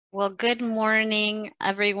Well, good morning,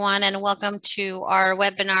 everyone, and welcome to our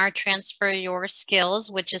webinar, Transfer Your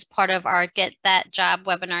Skills, which is part of our Get That Job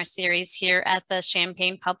webinar series here at the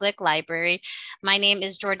Champaign Public Library. My name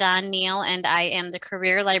is Jordan Neal, and I am the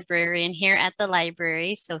career librarian here at the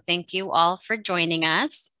library. So thank you all for joining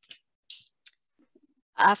us.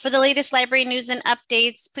 For the latest library news and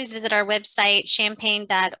updates, please visit our website,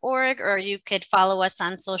 champaign.org, or you could follow us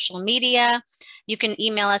on social media. You can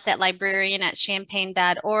email us at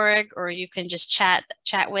librarian@champaign.org, or you can just chat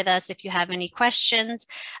with us if you have any questions.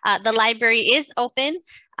 The library is open,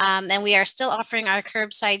 and we are still offering our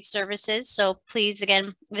curbside services. So please,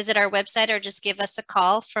 again, visit our website or just give us a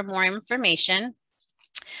call for more information.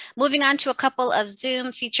 Moving on to a couple of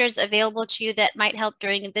Zoom features available to you that might help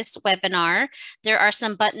during this webinar. There are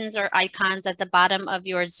some buttons or icons at the bottom of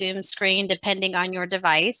your Zoom screen, depending on your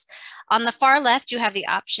device. On the far left, you have the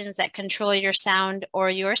options that control your sound or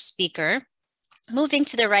your speaker. Moving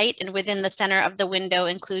to the right and within the center of the window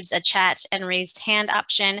includes a chat and raised hand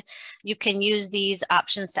option. You can use these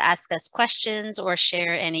options to ask us questions or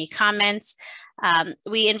share any comments.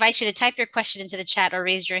 We invite you to type your question into the chat or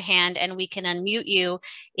raise your hand, and we can unmute you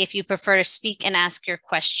if you prefer to speak and ask your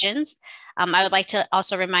questions. I would like to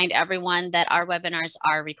also remind everyone that our webinars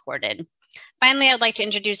are recorded. Finally, I'd like to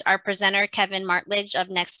introduce our presenter, Kevin Martlage of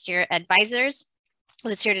Nextier Advisors,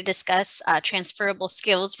 who's here to discuss transferable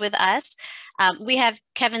skills with us. We have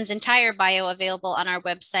Kevin's entire bio available on our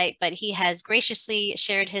website, but he has graciously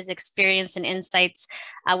shared his experience and insights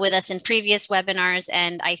with us in previous webinars,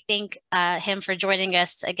 and I thank him for joining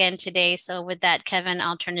us again today. So with that, Kevin,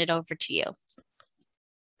 I'll turn it over to you.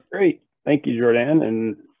 Great. Thank you, Jordan,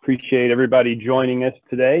 and appreciate everybody joining us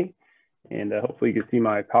today. And hopefully you can see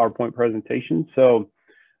my PowerPoint presentation. So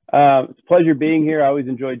it's a pleasure being here. I always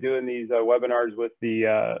enjoy doing these webinars with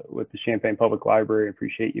the Champaign Public Library. I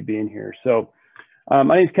appreciate you being here. So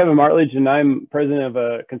my name is Kevin Martlage, and I'm president of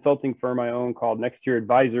a consulting firm I own called Nextier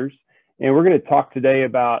Advisors. And we're going to talk today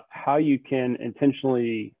about how you can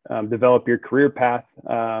intentionally develop your career path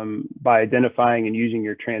by identifying and using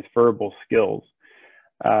your transferable skills.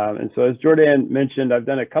 And so as Jordan mentioned, I've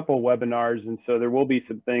done a couple of webinars, and so there will be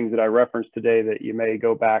some things that I referenced today that you may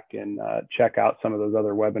go back and check out some of those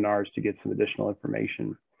other webinars to get some additional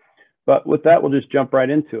information. But with that, we'll just jump right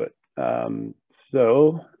into it.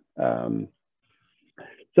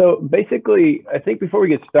 So basically, I think before we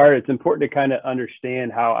get started, it's important to kind of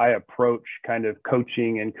understand how I approach kind of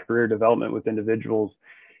coaching and career development with individuals.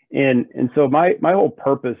 And so my whole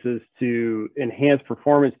purpose is to enhance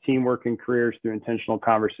performance, teamwork, and careers through intentional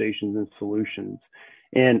conversations and solutions.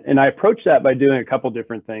 And I approach that by doing a couple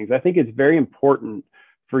different things. I think it's very important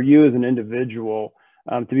for you as an individual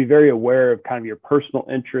to be very aware of kind of your personal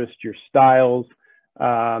interests, your styles,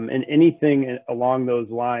 and anything along those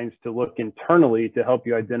lines to look internally to help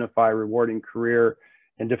you identify rewarding career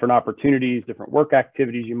and different opportunities, different work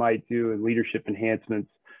activities you might do, and leadership enhancements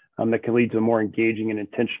that can lead to a more engaging and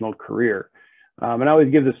intentional career. And I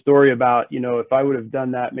always give the story about, if I would have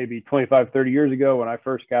done that maybe 25, 30 years ago when I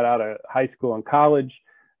first got out of high school and college,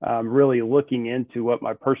 really looking into what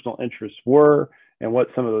my personal interests were and what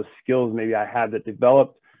some of those skills maybe I had that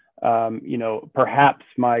developed, perhaps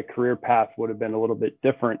my career path would have been a little bit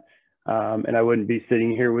different. And I wouldn't be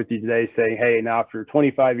sitting here with you today saying, hey, now after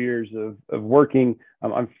 25 years of working,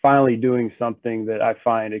 I'm finally doing something that I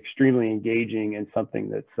find extremely engaging and something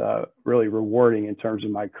that's really rewarding in terms of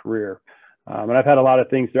my career. And I've had a lot of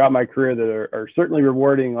things throughout my career that are certainly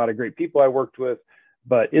rewarding, a lot of great people I worked with,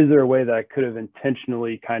 but is there a way that I could have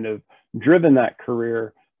intentionally kind of driven that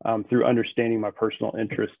career through understanding my personal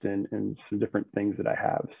interest in some different things that I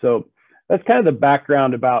have? So that's kind of the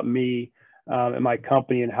background about me and my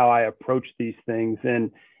company and how I approach these things.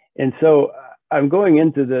 And so I'm going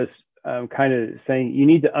into this kind of saying you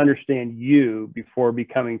need to understand you before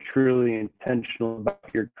becoming truly intentional about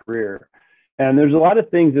your career. And there's a lot of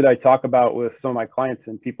things that I talk about with some of my clients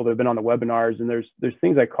and people that have been on the webinars. And there's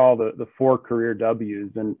things I call the 4 career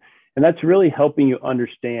W's. And that's really helping you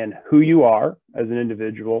understand who you are as an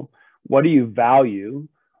individual, what do you value,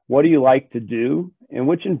 what do you like to do, and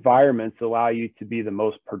which environments allow you to be the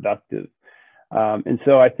most productive. And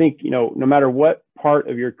so I think, no matter what part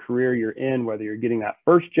of your career you're in, whether you're getting that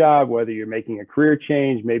first job, whether you're making a career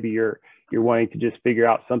change, maybe you're wanting to just figure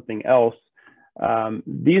out something else,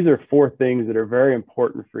 these are 4 things that are very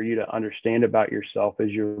important for you to understand about yourself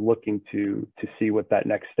as you're looking to see what that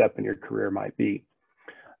next step in your career might be.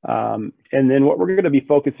 And then what we're going to be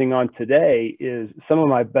focusing on today is some of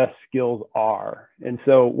my best skills are. And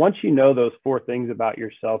so once you know those 4 things about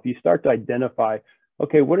yourself, you start to identify,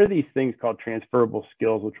 okay, what are these things called transferable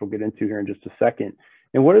skills, which we'll get into here in just a second?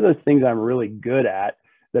 And what are those things I'm really good at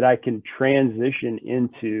that I can transition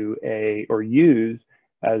into or use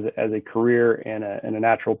as a career and a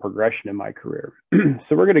natural progression in my career.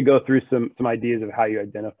 So we're going to go through some ideas of how you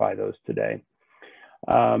identify those today.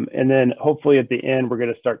 And then hopefully at the end, we're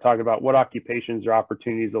going to start talking about what occupations or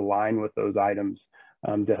opportunities align with those items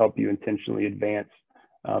to help you intentionally advance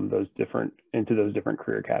into those different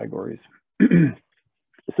career categories.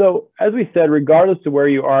 So as we said, regardless of where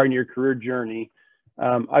you are in your career journey,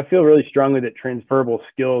 I feel really strongly that transferable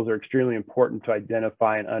skills are extremely important to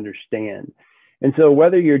identify and understand. And so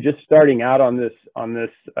whether you're just starting out on this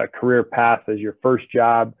career path as your first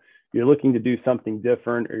job, you're looking to do something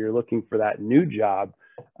different, or you're looking for that new job,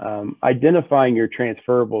 identifying your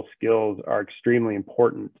transferable skills are extremely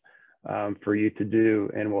important for you to do,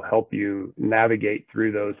 and will help you navigate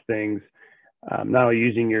through those things, not only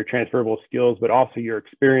using your transferable skills, but also your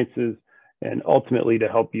experiences, and ultimately to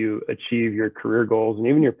help you achieve your career goals and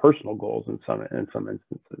even your personal goals in some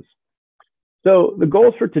instances. So the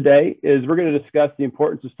goals for today is we're going to discuss the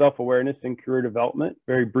importance of self-awareness in career development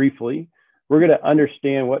very briefly. We're going to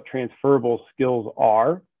understand what transferable skills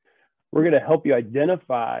are. We're going to help you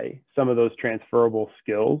identify some of those transferable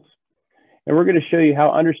skills. And we're going to show you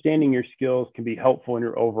how understanding your skills can be helpful in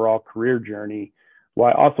your overall career journey,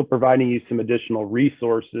 while also providing you some additional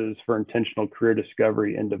resources for intentional career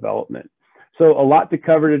discovery and development. So a lot to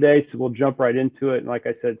cover today, so we'll jump right into it. And like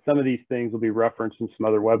I said, some of these things will be referenced in some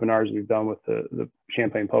other webinars we've done with the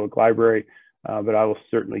Champaign Public Library, but I will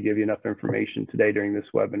certainly give you enough information today during this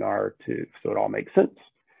webinar so it all makes sense.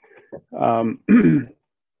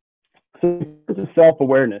 So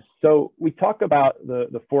self-awareness. So we talk about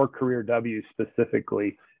the 4 career W's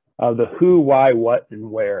specifically, the who, why, what,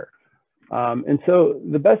 and where. And so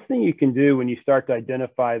the best thing you can do when you start to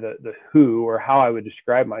identify the who, or how I would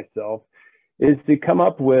describe myself, is to come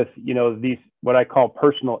up with, these, what I call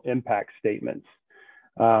personal impact statements.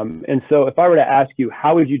 And so if I were to ask you,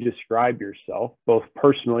 how would you describe yourself, both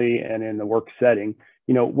personally and in the work setting,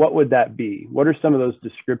 what would that be? What are some of those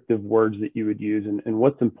descriptive words that you would use, and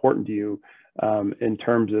what's important to you in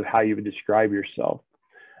terms of how you would describe yourself?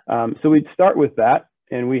 So we'd start with that,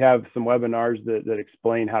 and we have some webinars that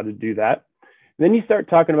explain how to do that. Then you start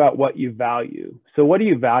talking about what you value. So what do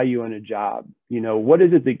you value in a job? What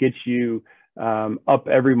is it that gets you up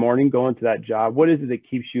every morning going to that job? What is it that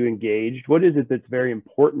keeps you engaged? What is it that's very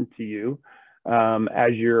important to you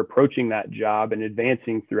as you're approaching that job and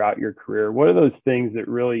advancing throughout your career? What are those things that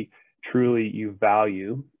really, truly you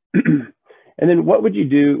value? And then what would you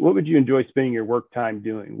do? What would you enjoy spending your work time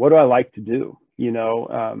doing? What do I like to do?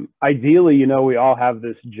 Ideally, we all have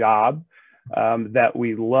this job that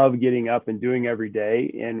we love getting up and doing every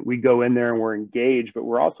day, and we go in there and we're engaged, but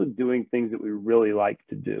we're also doing things that we really like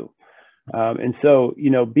to do. And so,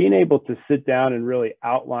 being able to sit down and really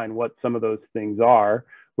outline what some of those things are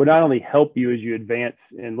would not only help you as you advance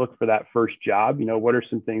and look for that first job, what are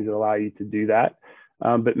some things that allow you to do that,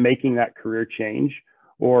 but making that career change,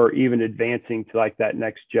 or even advancing to like that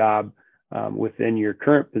next job within your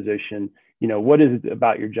current position. What is it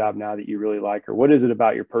about your job now that you really like, or what is it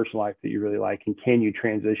about your personal life that you really like, and can you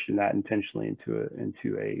transition that intentionally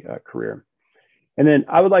into a career? And then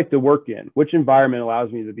I would like to work in which environment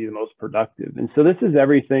allows me to be the most productive. And so this is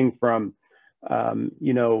everything from,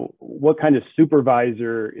 what kind of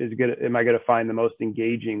supervisor am I going to find the most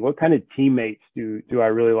engaging? What kind of teammates do I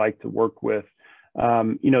really like to work with?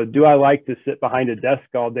 Do I like to sit behind a desk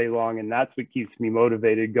all day long, and that's what keeps me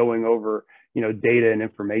motivated, going over, data and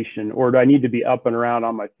information? Or do I need to be up and around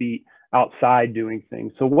on my feet outside doing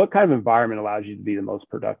things? So what kind of environment allows you to be the most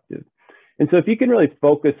productive? And so if you can really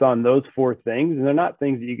focus on those 4 things, and they're not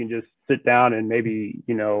things that you can just sit down and maybe,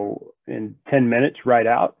 in 10 minutes write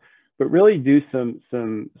out, but really do some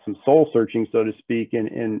soul searching, so to speak,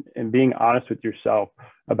 and being honest with yourself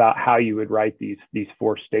about how you would write these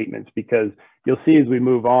 4 statements, because you'll see as we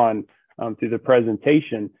move on through the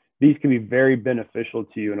presentation, these can be very beneficial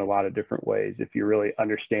to you in a lot of different ways if you're really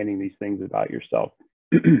understanding these things about yourself.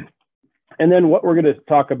 And then what we're going to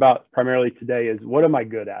talk about primarily today is, what am I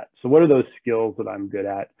good at? So what are those skills that I'm good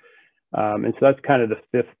at? And so that's kind of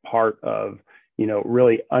the 5th part of,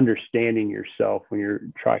 really understanding yourself when you're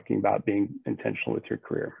talking about being intentional with your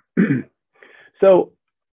career. So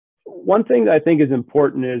one thing that I think is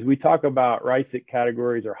important is we talk about RISIC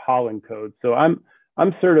categories or Holland codes. So I'm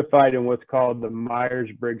certified in what's called the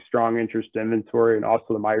Myers-Briggs Strong Interest Inventory, and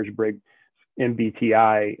also the Myers-Briggs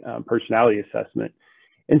MBTI personality assessment.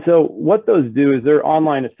 And so what those do is they're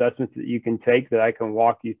online assessments that you can take that I can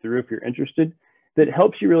walk you through if you're interested, that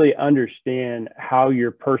helps you really understand how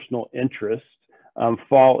your personal interests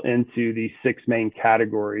fall into these 6 main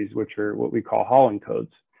categories, which are what we call Holland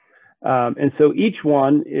codes. And so each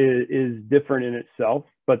one is different in itself,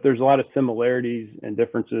 but there's a lot of similarities and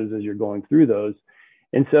differences as you're going through those.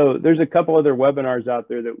 And so there's a couple other webinars out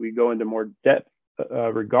there that we go into more depth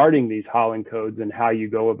regarding these Holland codes and how you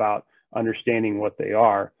go about understanding what they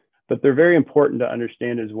are. But they're very important to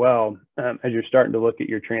understand as well as you're starting to look at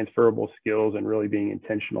your transferable skills and really being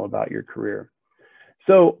intentional about your career.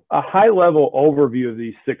 So a high-level overview of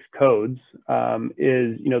these 6 codes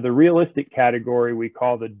is, the realistic category we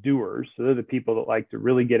call the doers. So they're the people that like to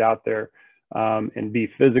really get out there and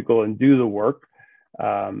be physical and do the work.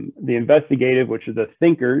 The investigative, which are the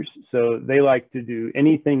thinkers. So they like to do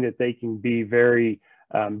anything that they can be very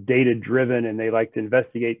data-driven, and they like to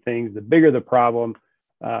investigate things. The bigger the problem,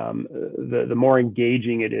 the more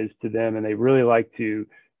engaging it is to them, and they really like to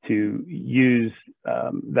use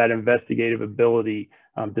that investigative ability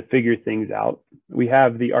to figure things out. We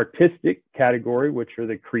have the artistic category, which are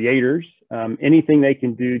the creators. Anything they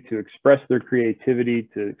can do to express their creativity,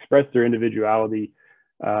 to express their individuality,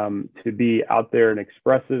 to be out there and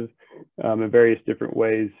expressive in various different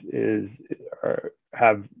ways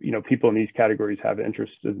people in these categories have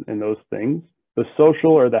interest in those things. The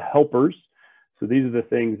social are the helpers. So these are the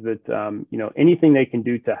things that, anything they can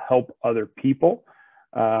do to help other people.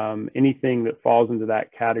 Anything that falls into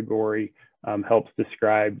that category helps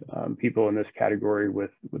describe people in this category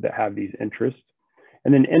that have these interests.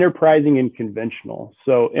 And then enterprising and conventional.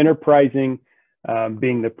 So enterprising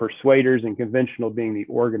being the persuaders and conventional being the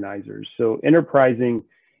organizers. So enterprising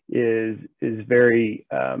is very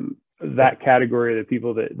that category of the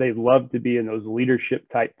people that they love to be in those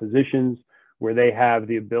leadership type positions where they have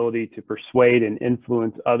the ability to persuade and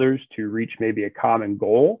influence others to reach maybe a common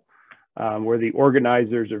goal. Where the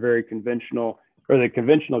organizers are very conventional, or the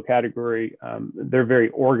conventional category, they're very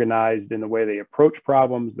organized in the way they approach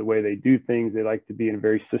problems, the way they do things. They like to be in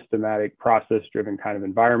very systematic, process-driven kind of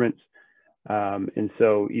environments. And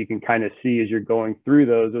so you can kind of see as you're going through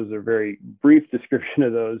those are very brief description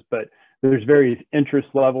of those, but there's various interest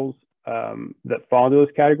levels that fall into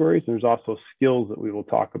those categories. And there's also skills that we will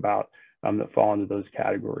talk about that fall into those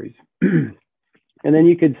categories. And then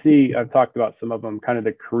you can see, I've talked about some of them, kind of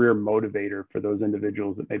the career motivator for those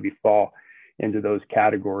individuals that maybe fall into those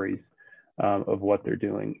categories of what they're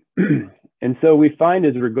doing. And so we find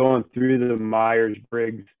as we're going through the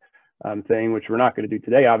Myers-Briggs thing, which we're not going to do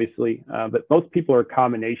today, obviously, but most people are a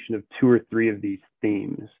combination of 2 or 3 of these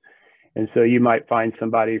themes. And so you might find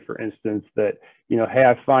somebody, for instance, that, hey,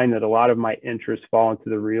 I find that a lot of my interests fall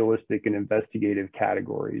into the realistic and investigative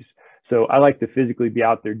categories. So I like to physically be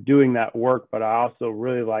out there doing that work, but I also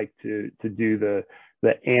really like to do the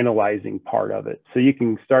analyzing part of it. So you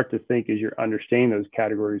can start to think as you're understanding those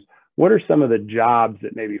categories, what are some of the jobs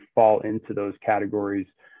that maybe fall into those categories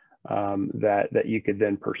that you could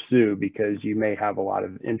then pursue because you may have a lot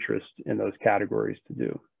of interest in those categories to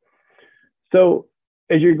do. So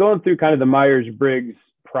as you're going through kind of the Myers-Briggs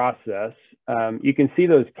process, you can see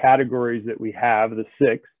those categories that we have, the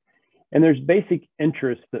 6. And there's basic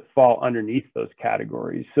interests that fall underneath those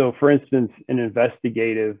categories. So for instance, in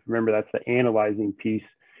investigative, remember that's the analyzing piece,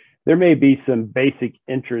 there may be some basic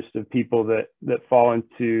interests of people that fall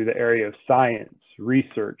into the area of science,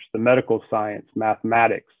 research, the medical science,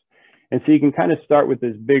 mathematics. And so you can kind of start with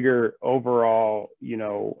this bigger overall,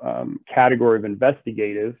 category of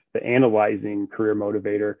investigative, the analyzing career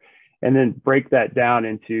motivator, and then break that down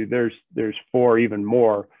into there's 4 even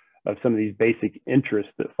more of some of these basic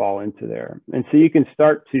interests that fall into there. And so you can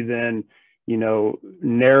start to then,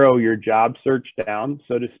 narrow your job search down,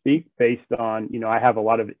 so to speak, based on, I have a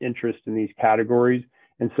lot of interest in these categories.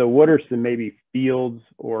 And so what are some maybe fields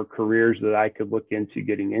or careers that I could look into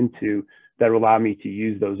getting into that allow me to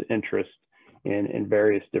use those interests in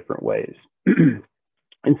various different ways?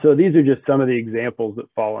 And so these are just some of the examples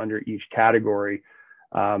that fall under each category.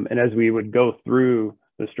 And as we would go through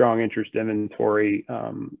the strong interest inventory,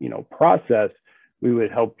 process, we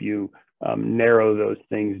would help you narrow those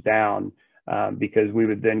things down because we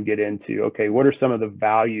would then get into, okay, what are some of the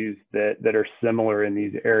values that are similar in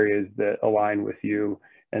these areas that align with you?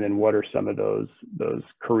 And then what are some of those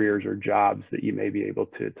careers or jobs that you may be able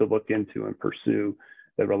to look into and pursue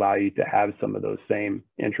that will allow you to have some of those same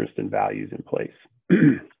interests and values in place?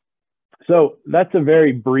 So that's a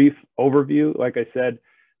very brief overview. Like I said,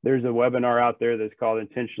 there's a webinar out there that's called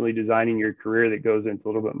Intentionally Designing Your Career that goes into a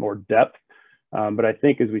little bit more depth. But I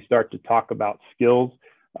think as we start to talk about skills,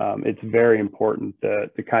 it's very important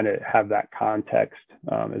to kind of have that context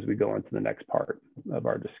as we go into the next part of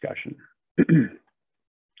our discussion.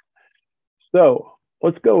 So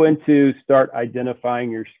let's go into start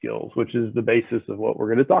identifying your skills, which is the basis of what we're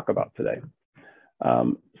going to talk about today.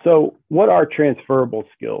 So what are transferable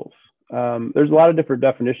skills? there's a lot of different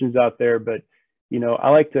definitions out there, but I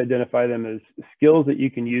like to identify them as skills that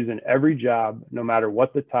you can use in every job, no matter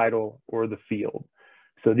what the title or the field.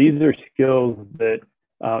 So these are skills that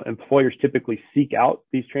employers typically seek out,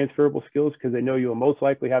 these transferable skills, because they know you'll most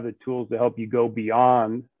likely have the tools to help you go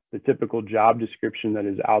beyond the typical job description that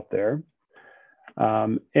is out there.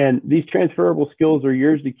 And these transferable skills are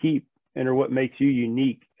yours to keep and are what makes you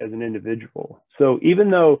unique as an individual. So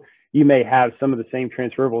even though you may have some of the same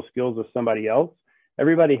transferable skills as somebody else,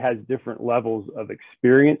 everybody has different levels of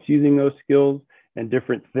experience using those skills and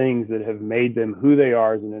different things that have made them who they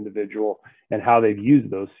are as an individual and how they've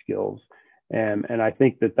used those skills. And I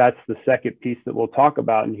think that that's the second piece that we'll talk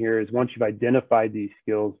about in here, is once you've identified these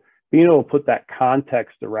skills, being able to put that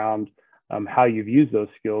context around how you've used those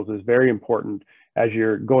skills is very important as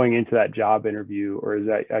you're going into that job interview, or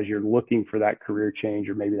as you're looking for that career change,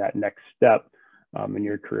 or maybe that next step in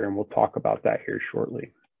your career. And we'll talk about that here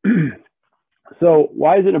shortly. So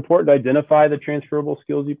why is it important to identify the transferable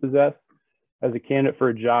skills you possess as a candidate for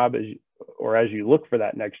a job, as you look for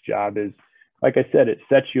that next job? Is, like I said, it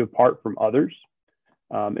sets you apart from others.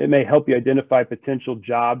 It may help you identify potential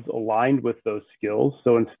jobs aligned with those skills.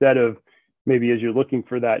 So instead of maybe as you're looking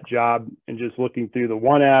for that job and just looking through the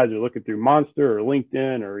one ads, or looking through Monster or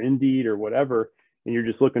LinkedIn or Indeed or whatever, and you're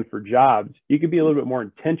just looking for jobs, you could be a little bit more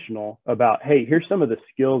intentional about, hey, here's some of the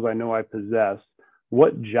skills I know I possess.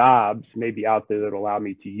 What jobs may be out there that allow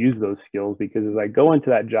me to use those skills? Because as I go into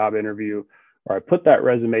that job interview, or I put that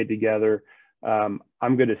resume together, I'm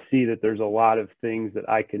going to see that there's a lot of things that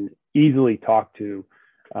I can easily talk to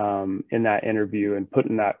in that interview, and put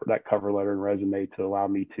in that cover letter and resume to allow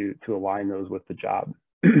me to align those with the job.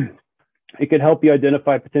 It can help you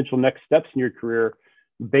identify potential next steps in your career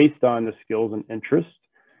based on the skills and interests.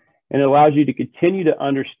 And it allows you to continue to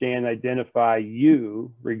understand and identify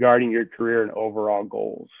you regarding your career and overall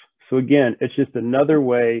goals. So again, it's just another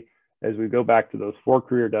way, as we go back to those 4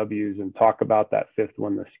 career W's and talk about that 5th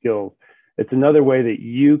one, the skills, it's another way that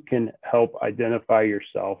you can help identify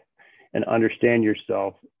yourself and understand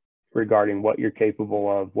yourself regarding what you're capable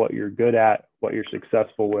of, what you're good at, what you're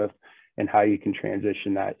successful with, and how you can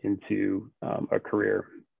transition that into a career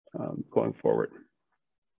going forward.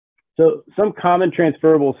 So some common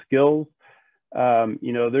transferable skills,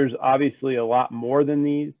 there's obviously a lot more than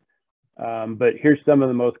these, but here's some of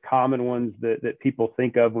the most common ones that people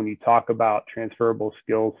think of when you talk about transferable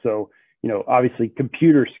skills. So, obviously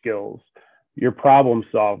computer skills, your problem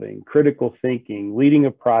solving, critical thinking, leading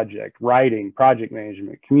a project, writing, project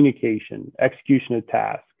management, communication, execution of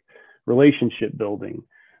tasks, relationship building,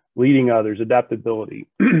 leading others, adaptability.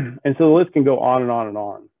 And so the list can go on and on and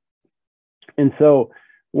on. And so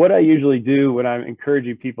what I usually do when I'm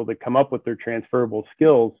encouraging people to come up with their transferable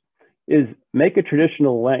skills is make a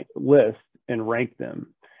traditional list and rank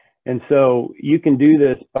them. And so you can do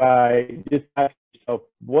this by just asking yourself,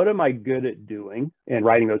 what am I good at doing? And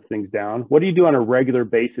writing those things down. What do you do on a regular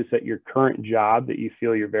basis at your current job that you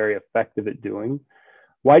feel you're very effective at doing?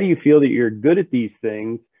 Why do you feel that you're good at these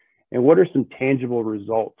things? And what are some tangible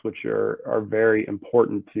results which are very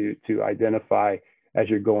important to identify as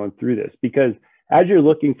you're going through this? Because as you're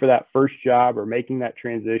looking for that first job, or making that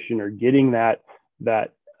transition, or getting that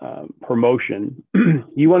promotion,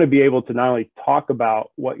 you want to be able to not only talk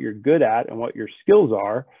about what you're good at and what your skills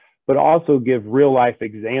are, but also give real life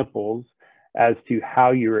examples as to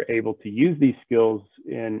how you were able to use these skills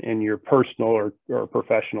in your personal or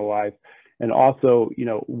professional life. And also,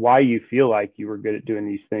 why you feel like you were good at doing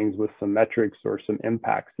these things, with some metrics or some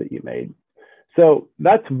impacts that you made. So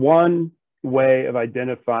that's one way of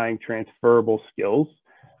identifying transferable skills.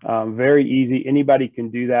 Very easy. Anybody can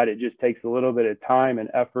do that. It just takes a little bit of time and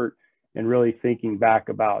effort, and really thinking back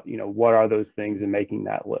about, what are those things, and making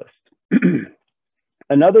that list.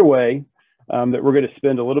 Another way that we're going to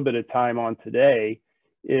spend a little bit of time on today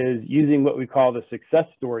is using what we call the success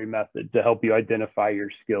story method to help you identify your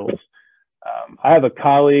skills. I have a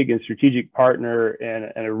colleague and strategic partner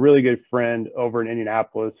and a really good friend over in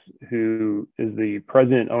Indianapolis who is the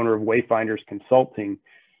president and owner of Wayfinders Consulting.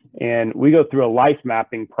 And we go through a life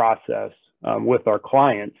mapping process with our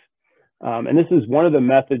clients. And this is one of the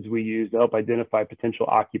methods we use to help identify potential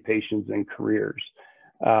occupations and careers.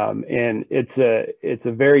 And it's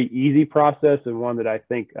a very easy process, and one that I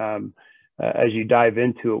think as you dive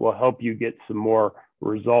into it will help you get some more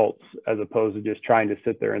results, as opposed to just trying to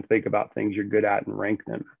sit there and think about things you're good at and rank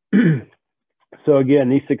them. So again,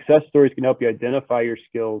 these success stories can help you identify your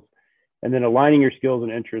skills, and then aligning your skills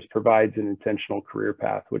and interests provides an intentional career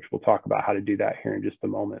path, which we'll talk about how to do that here in just a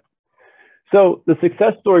moment. So the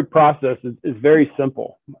success story process is very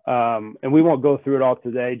simple. And we won't go through it all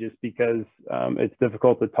today just because it's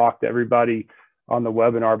difficult to talk to everybody on the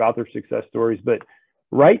webinar about their success stories, but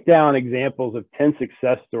write down examples of 10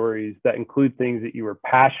 success stories that include things that you were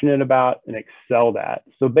passionate about and excelled at.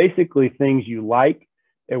 So basically things you like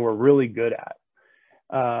and were really good at.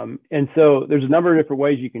 And so there's a number of different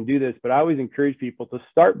ways you can do this, but I always encourage people to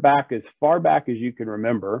start back as far back as you can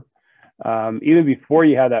remember, even before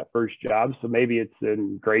you had that first job. So maybe it's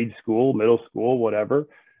in grade school, middle school, whatever,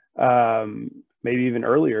 maybe even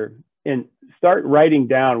earlier, and start writing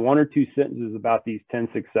down 1 or 2 sentences about these 10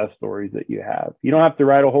 success stories that you have. You don't have to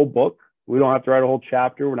write a whole book. We don't have to write a whole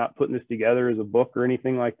chapter. We're not putting this together as a book or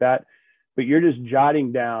anything like that, but you're just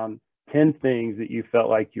jotting down 10 things that you felt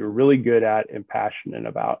like you were really good at and passionate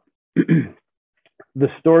about. The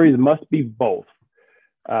stories must be both.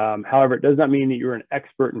 However, it does not mean that you're an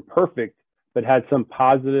expert and perfect, but had some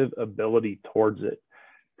positive ability towards it.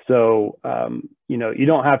 So, you know, you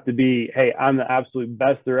don't have to be, hey, I'm the absolute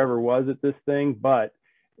best there ever was at this thing, but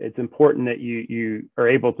it's important that you are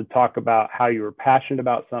able to talk about how you were passionate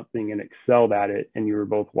about something and excelled at it, and you were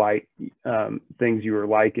both like things you were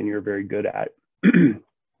like and you're very good at.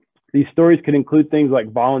 These stories could include things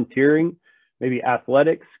like volunteering, maybe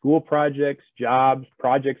athletics, school projects, jobs,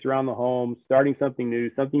 projects around the home, starting something new,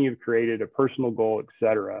 something you've created, a personal goal,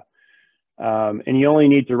 etc. And you only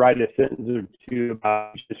need to write a sentence or two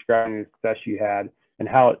about describing the success you had and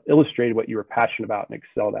how it illustrated what you were passionate about and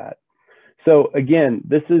excelled at. So again,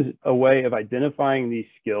 this is a way of identifying these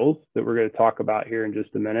skills that we're going to talk about here in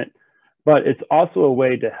just a minute, but it's also a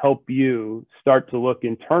way to help you start to look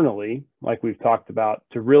internally, like we've talked about,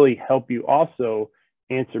 to really help you also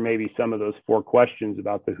answer maybe some of those 4 questions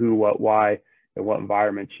about the who, what, why, and what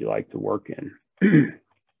environments you like to work in.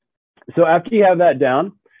 So after you have that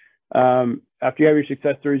down, after you have your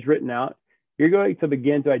success stories written out, you're going to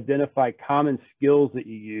begin to identify common skills that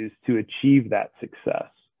you use to achieve that success.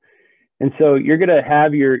 And so you're going to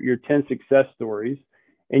have your 10 success stories,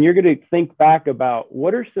 and you're going to think back about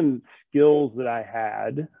what are some skills that I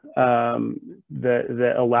had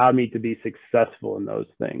that allowed me to be successful in those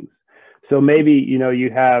things. So maybe, you know, you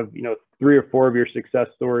have, you know, 3 or 4 of your success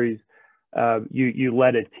stories, you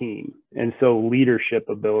led a team. And so leadership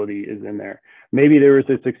ability is in there. Maybe there was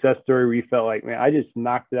a success story where you felt like, man, I just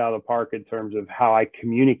knocked it out of the park in terms of how I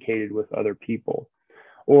communicated with other people.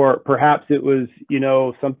 Or perhaps it was, you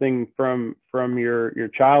know, something from your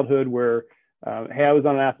childhood where, hey, I was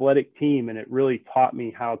on an athletic team and it really taught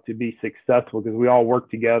me how to be successful because we all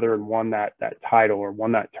worked together and won that title or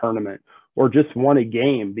won that tournament, or just won a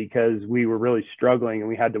game because we were really struggling and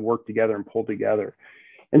we had to work together and pull together.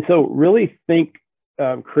 And so really think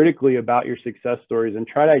critically about your success stories and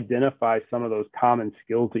try to identify some of those common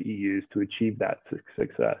skills that you use to achieve that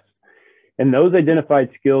success. And those identified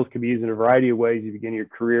skills can be used in a variety of ways. You begin your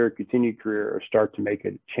career, continue career, or start to make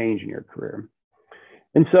a change in your career.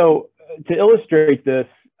 And so to illustrate this,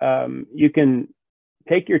 you can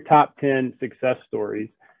take your top 10 success stories,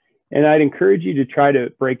 and I'd encourage you to try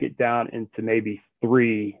to break it down into maybe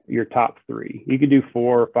 3, your top 3. You could do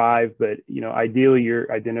 4 or 5, but you know, ideally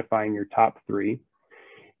you're identifying your top 3.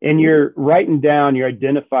 And you're writing down your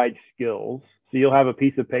identified skills. So you'll have a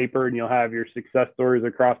piece of paper and you'll have your success stories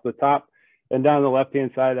across the top, and down the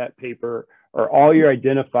left-hand side of that paper are all your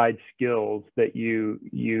identified skills that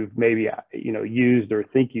you've maybe, you know, used or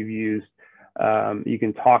think you've used. You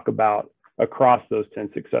can talk about across those 10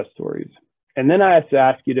 success stories. And then I have to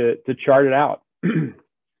ask you to chart it out.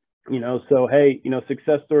 You know, so, hey, you know,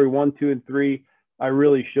 success story 1, 2, and 3, I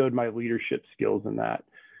really showed my leadership skills in that.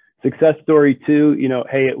 Success story 2, you know,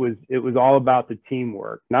 hey, it was all about the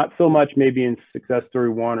teamwork. Not so much maybe in success story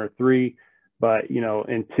 1 or 3, but, you know,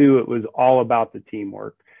 in 2, it was all about the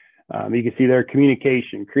teamwork. You can see there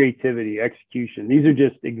communication, creativity, execution. These are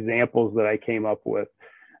just examples that I came up with.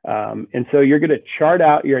 And so you're going to chart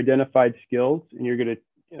out your identified skills, and you're going to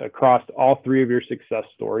across all 3 of your success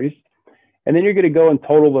stories. And then you're going to go and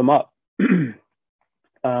total them up,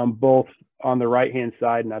 both on the right-hand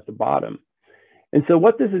side and at the bottom. And so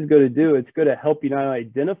what this is going to do, it's going to help you not only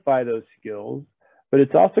identify those skills, but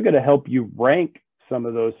it's also going to help you rank some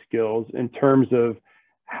of those skills in terms of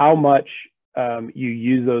how much you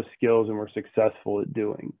use those skills and were successful at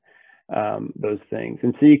doing those things.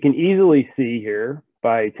 And so you can easily see here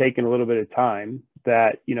by taking a little bit of time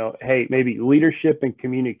that, you know, hey, maybe leadership and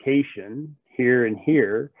communication here and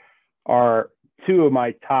here are 2 of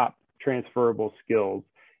my top transferable skills.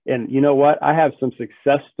 And you know what? I have some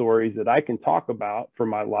success stories that I can talk about from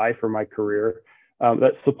my life or my career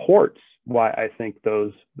that supports why I think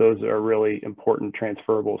those are really important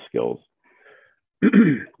transferable skills.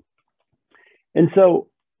 And so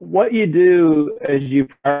what you do as you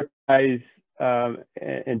prioritize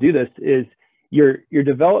and do this is your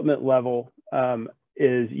development level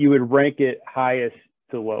is you would rank it highest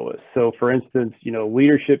to lowest. So for instance,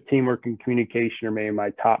 leadership, teamwork, and communication are maybe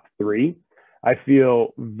my top 3. I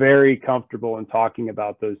feel very comfortable in talking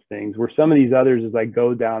about those things, where some of these others, as I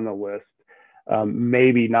go down the list,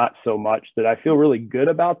 maybe not so much, that I feel really good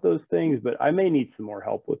about those things, but I may need some more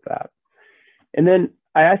help with that. And then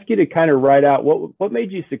I ask you to kind of write out what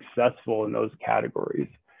made you successful in those categories.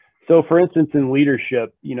 So for instance, in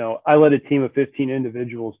leadership, I led a team of 15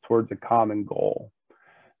 individuals towards a common goal.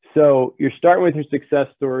 So you're starting with your success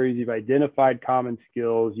stories, you've identified common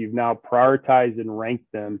skills, you've now prioritized and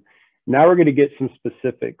ranked them. Now we're going to get some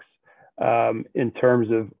specifics in terms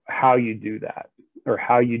of how you do that, or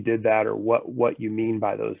how you did that, or what you mean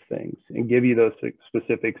by those things, and give you those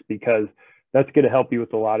specifics, because that's going to help you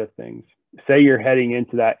with a lot of things. Say you're heading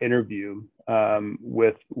into that interview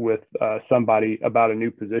with somebody about a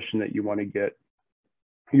new position that you want to get.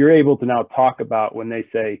 You're able to now talk about, when they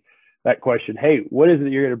say that question, hey, what is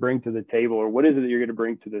it you're going to bring to the table, or what is it that you're going to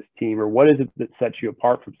bring to this team, or what is it that sets you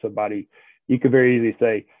apart from somebody? You could very easily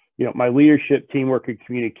say, my leadership, teamwork, and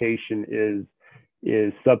communication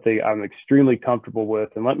is something I'm extremely comfortable with.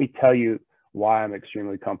 And let me tell you why I'm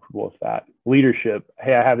extremely comfortable with that. Leadership,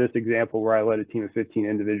 hey, I have this example where I led a team of 15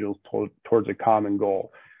 individuals towards a common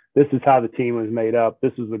goal. This is how the team was made up.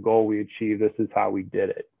 This is the goal we achieved. This is how we did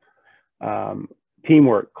it.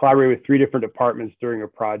 Teamwork, collaborate with 3 different departments during a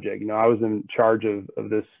project. I was in charge of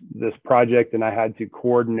this project, and I had to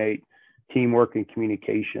coordinate teamwork and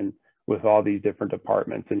communication with all these different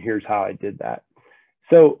departments. And here's how I did that.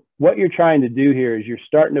 So what you're trying to do here is you're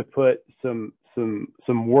starting to put some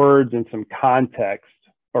words and some context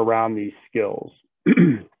around these skills.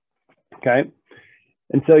 Okay.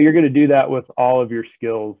 And so you're going to do that with all of your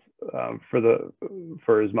skills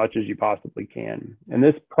for as much as you possibly can. And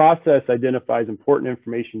this process identifies important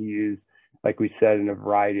information used, like we said, in a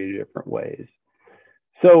variety of different ways.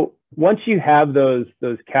 So once you have those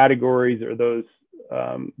categories, or those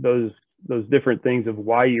different things of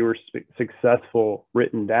why you were successful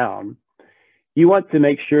written down, you want to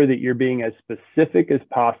make sure that you're being as specific as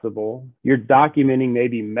possible. You're documenting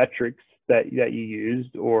maybe metrics that you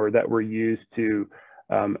used, or that were used to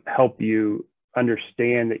help you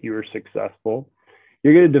understand that you were successful.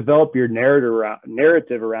 You're going to develop your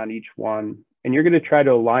narrative around each one, and you're going to try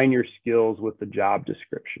to align your skills with the job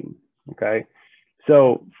description. Okay.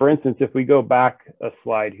 So for instance, if we go back a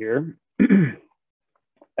slide here,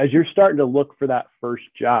 as you're starting to look for that first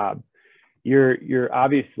job, you're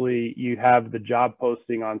obviously, you have the job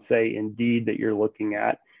posting on, say, Indeed, that you're looking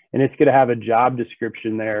at, and it's going to have a job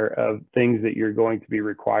description there of things that you're going to be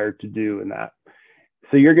required to do in that.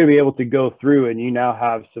 So you're going to be able to go through, and you now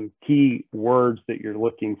have some key words that you're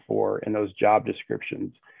looking for in those job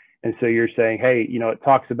descriptions. And so you're saying, hey, it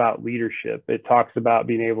talks about leadership. It talks about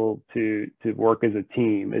being able to work as a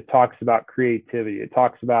team. It talks about creativity. It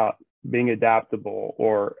talks about being adaptable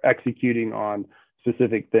or executing on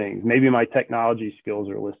specific things. Maybe my technology skills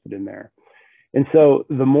are listed in there. And so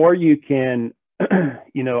the more you can,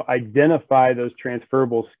 identify those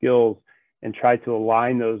transferable skills and try to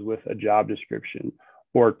align those with a job description,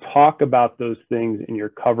 or talk about those things in your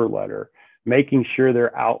cover letter, making sure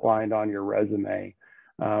they're outlined on your resume,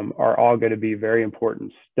 are all going to be very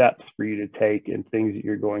important steps for you to take, and things that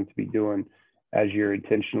you're going to be doing as you're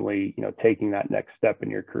intentionally, taking that next step in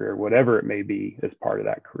your career, whatever it may be, as part of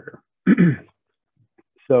that career.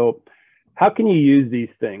 So how can you use these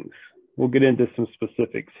things? We'll get into some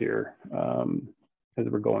specifics here as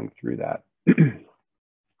we're going through that.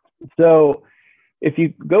 So if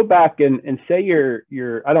you go back and say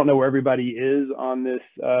I don't know where everybody is on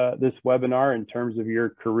this webinar in terms of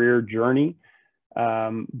your career journey,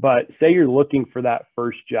 but say you're looking for that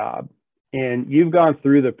first job, and you've gone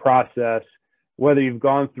through the process, whether you've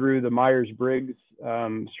gone through the Myers-Briggs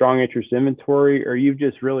strong interest inventory, or you've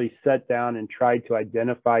just really sat down and tried to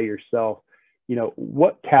identify yourself,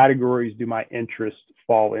 what categories do my interests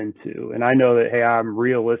fall into? And I know that, hey, I'm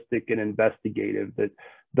realistic and investigative, that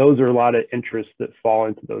those are a lot of interests that fall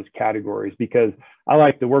into those categories, because I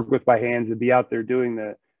like to work with my hands and be out there doing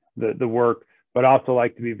the work, but also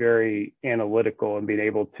like to be very analytical and being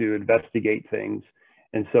able to investigate things.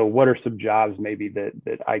 And so what are some jobs maybe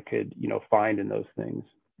that I could, find in those things?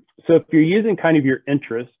 So if you're using kind of your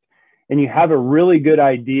interest, and you have a really good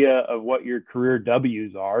idea of what your career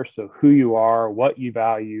W's are, so who you are, what you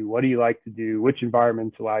value, what do you like to do, which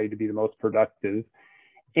environments allow you to be the most productive,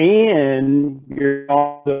 and you're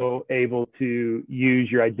also able to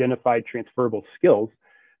use your identified transferable skills,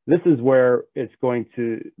 this is where it's going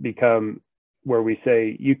to become where we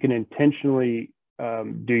say you can intentionally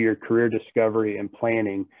do your career discovery and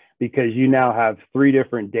planning, because you now have 3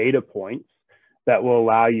 different data points that will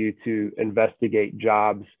allow you to investigate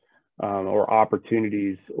jobs or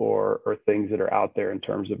opportunities or things that are out there in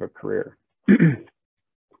terms of a career.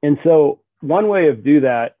 And so one way of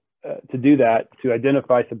to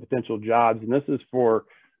identify some potential jobs, and this is for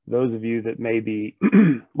those of you that may be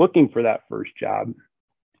looking for that first job,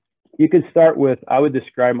 you could start with, I would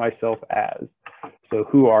describe myself as, so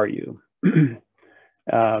who are you?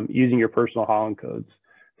 Using your personal Holland codes.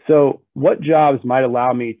 So what jobs might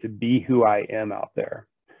allow me to be who I am out there?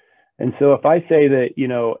 And so if I say that, you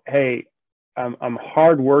know, hey, I'm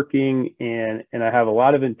hardworking and I have a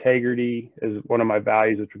lot of integrity as one of my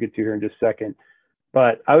values, which we'll get to here in just a second,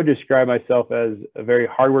 but I would describe myself as a very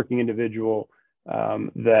hardworking individual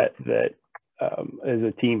that is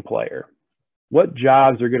a team player. What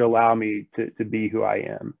jobs are going to allow me to be who I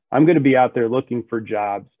am? I'm going to be out there looking for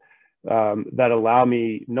jobs that allow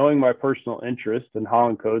me, knowing my personal interest in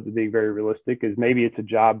Holland codes and being very realistic, is maybe it's a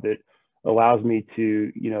job that allows me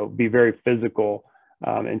to, you know, be very physical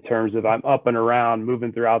in terms of I'm up and around,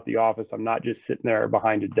 moving throughout the office. I'm not just sitting there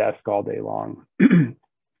behind a desk all day long.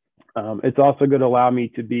 It's also going to allow me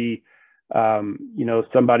to be, you know,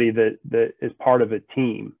 somebody that is part of a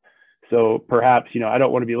team. So perhaps, you know, I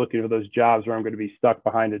don't want to be looking for those jobs where I'm going to be stuck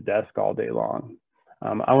behind a desk all day long.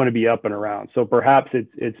 I want to be up and around. So perhaps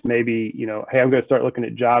it's maybe, you know, hey, I'm going to start looking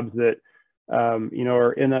at jobs that, you know,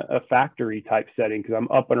 are in a factory type setting, because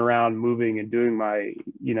I'm up and around moving and doing my,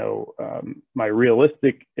 you know, my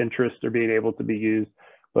realistic interests are being able to be used,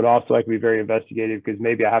 but also I can be very investigative because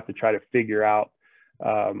maybe I have to try to figure out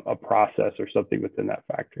a process or something within that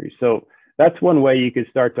factory. So that's one way you can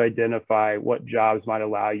start to identify what jobs might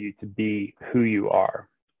allow you to be who you are.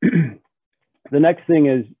 The next thing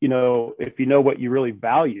is, you know, if you know what you really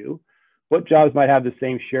value, what jobs might have the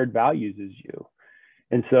same shared values as you.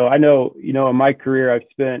 And so I know, you know, in my career, I've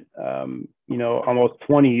spent, you know, almost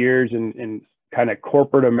 20 years in kind of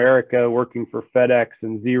corporate America, working for FedEx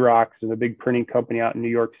and Xerox and a big printing company out in New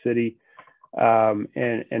York City,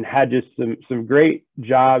 and had just some great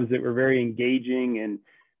jobs that were very engaging, and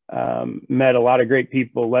met a lot of great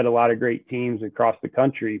people, led a lot of great teams across the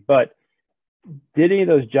country. But did any of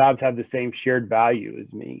those jobs have the same shared value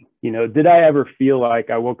as me? You know, did I ever feel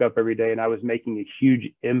like I woke up every day and I was making a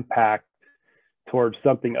huge impact towards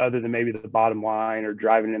something other than maybe the bottom line or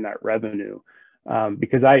driving in that revenue?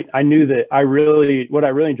 Because I knew that what I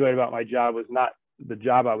really enjoyed about my job was not the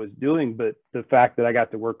job I was doing, but the fact that I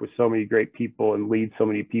got to work with so many great people and lead so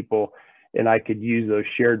many people, and I could use those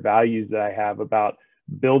shared values that I have about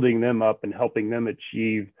building them up and helping them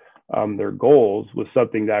achieve their goals was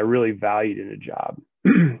something that I really valued in a job.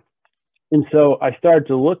 And so I started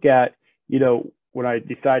to look at, you know, when I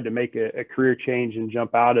decided to make a career change and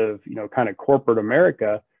jump out of, you know, kind of corporate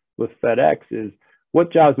America with FedEx, is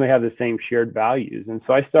what jobs may have the same shared values. And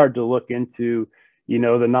so I started to look into, you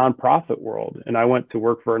know, the nonprofit world. And I went to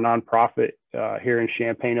work for a nonprofit here in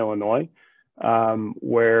Champaign, Illinois,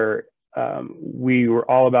 where we were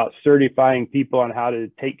all about certifying people on how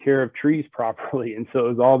to take care of trees properly. And so it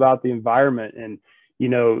was all about the environment and, you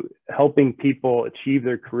know, helping people achieve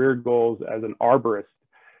their career goals as an arborist.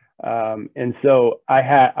 And so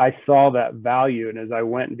I saw that value. And as I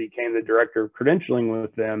went and became the director of credentialing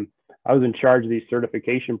with them, I was in charge of these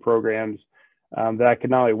certification programs that I could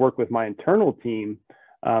not only work with my internal team,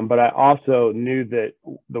 but I also knew that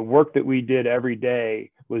the work that we did every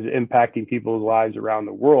day was impacting people's lives around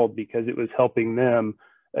the world, because it was helping them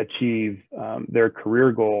achieve their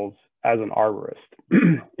career goals as an arborist.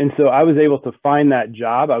 And so I was able to find that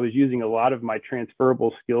job. I was using a lot of my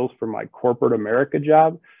transferable skills from my corporate America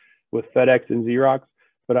job with FedEx and Xerox,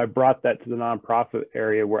 but I brought that to the nonprofit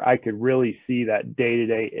area where I could really see that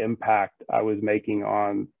day-to-day impact I was making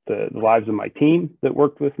on the lives of my team that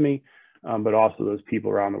worked with me, but also those people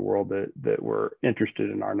around the world that were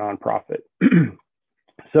interested in our nonprofit.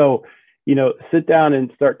 So, you know, sit down and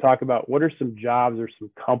start talking about what are some jobs or some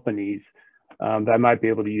companies that I might be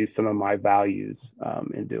able to use some of my values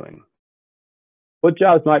in doing. What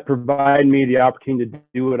jobs might provide me the opportunity to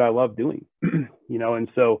do what I love doing, you know? And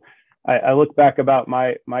so I look back about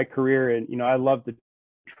my career, and, you know, I love to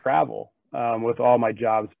travel with all my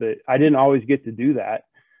jobs, but I didn't always get to do that,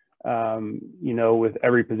 you know, with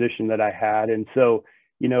every position that I had. And so,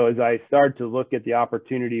 you know, as I started to look at the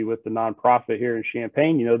opportunity with the nonprofit here in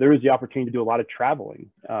Champaign, you know, there was the opportunity to do a lot of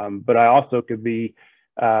traveling, but I also could be,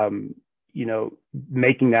 you know,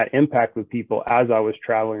 making that impact with people as I was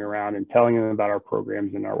traveling around and telling them about our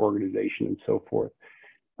programs and our organization and so forth.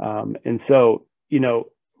 And so, you know,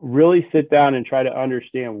 really sit down and try to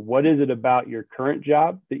understand, what is it about your current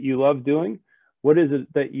job that you love doing? What is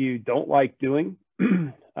it that you don't like doing?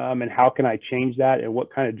 And how can I change that? And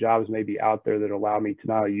what kind of jobs may be out there that allow me to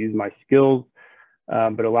not only use my skills,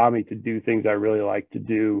 but allow me to do things I really like to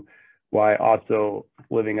do, while also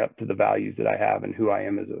living up to the values that I have and who I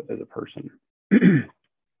am as a person.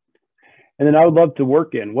 And then I would love to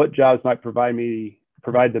work in what jobs might provide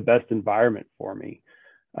the best environment for me.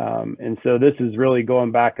 And so this is really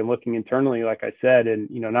going back and looking internally, like I said, and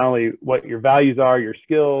not only what your values are, your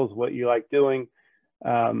skills, what you like doing,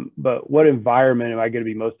 but what environment am I going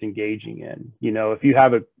to be most engaging in? If you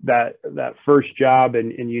have that first job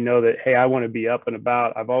and that, hey, I want to be up and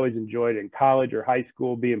about. I've always enjoyed in college or high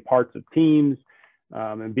school being parts of teams,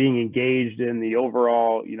 and being engaged in the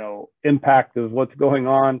overall, impact of what's going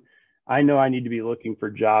on. I know I need to be looking for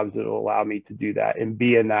jobs that will allow me to do that and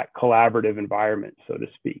be in that collaborative environment, so to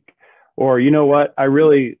speak. Or, what, I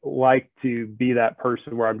really like to be that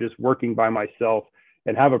person where I'm just working by myself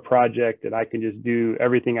and have a project and I can just do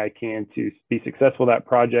everything I can to be successful at that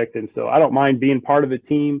project. And so I don't mind being part of a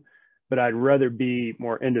team, but I'd rather be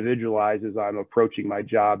more individualized as I'm approaching my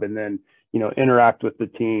job, and then, interact with the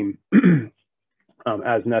team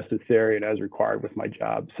as necessary and as required with my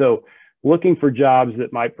job. So looking for jobs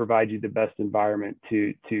that might provide you the best environment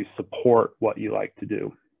to support what you like to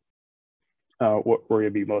do, where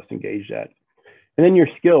you'll be most engaged at. And then your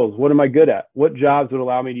skills, what am I good at? What jobs would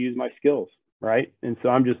allow me to use my skills, right? And so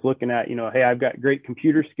I'm just looking at, hey, I've got great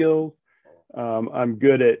computer skills. I'm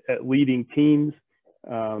good at leading teams.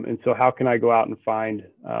 And so how can I go out and find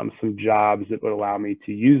some jobs that would allow me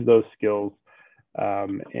to use those skills?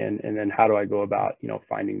 And then how do I go about,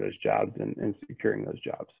 finding those jobs and securing those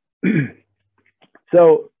jobs?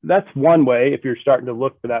 So that's one way if you're starting to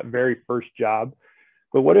look for that very first job.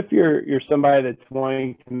 But what if you're somebody that's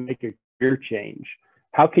wanting to make a career change?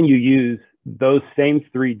 How can you use those same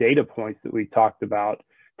 3 data points that we talked about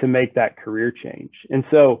to make that career change? And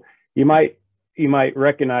so you might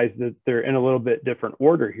recognize that they're in a little bit different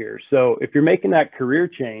order here. So if you're making that career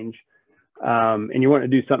change, and you want to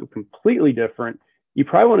do something completely different, you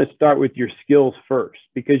probably want to start with your skills first,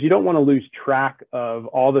 because you don't want to lose track of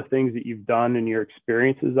all the things that you've done in your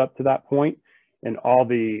experiences up to that point, and all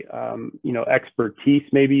the expertise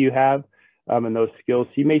maybe you have in those skills.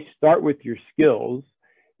 So you may start with your skills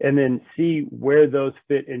and then see where those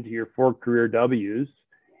fit into your 4 career W's,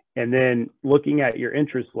 and then looking at your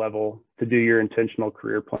interest level to do your intentional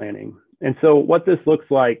career planning. And so what this looks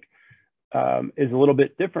like is a little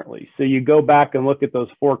bit differently. So you go back and look at those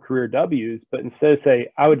 4 career W's, but instead of say,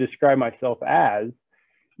 I would describe myself as,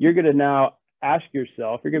 you're going to now ask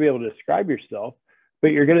yourself, you're going to be able to describe yourself, but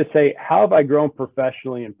you're going to say, how have I grown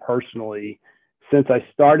professionally and personally since I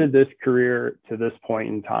started this career to this point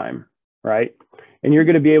in time, right? And you're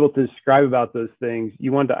going to be able to describe about those things.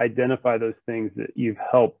 You want to identify those things that you've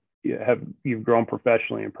grown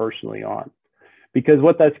professionally and personally on. Because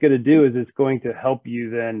what that's going to do is it's going to help you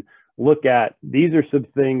then look at, these are some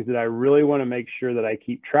things that I really want to make sure that I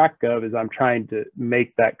keep track of as I'm trying to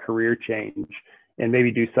make that career change and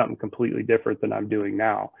maybe do something completely different than I'm doing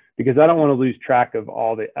now, because I don't want to lose track of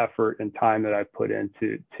all the effort and time that I've put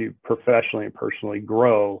into to professionally and personally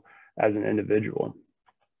grow as an individual.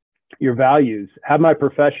 Your values, have my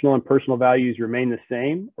professional and personal values remain the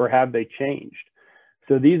same, or have they changed?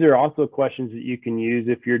 So these are also questions that you can use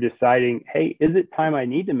if you're deciding, hey, is it time I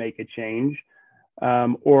need to make a change?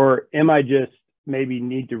 Or am I just maybe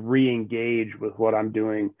need to re-engage with what I'm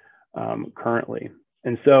doing currently?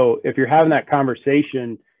 And so if you're having that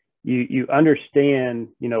conversation, you understand,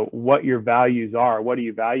 what your values are, what do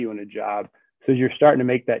you value in a job? So as you're starting to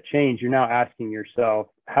make that change, you're now asking yourself,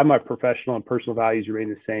 have my professional and personal values remain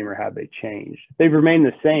the same, or have they changed? If they've remained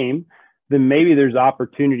the same, then maybe there's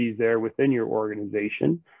opportunities there within your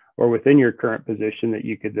organization or within your current position that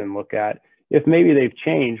you could then look at. If maybe they've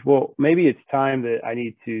changed, well, maybe it's time that I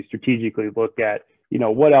need to strategically look at,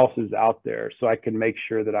 what else is out there, so I can make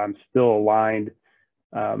sure that I'm still aligned,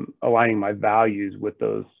 aligning my values with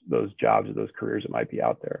those jobs or those careers that might be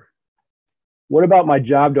out there. What about my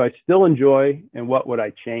job do I still enjoy, and what would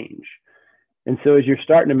I change? And so as you're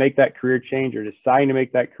starting to make that career change or deciding to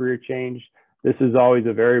make that career change, this is always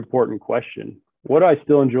a very important question. What do I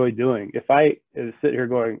still enjoy doing? If I sit here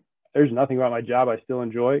going, there's nothing about my job I still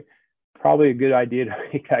enjoy, probably a good idea to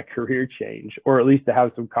make that career change, or at least to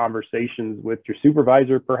have some conversations with your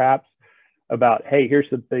supervisor perhaps about, hey, here's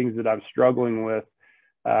some things that I'm struggling with.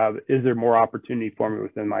 Is there more opportunity for me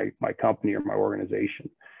within my company or my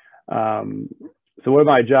organization? So what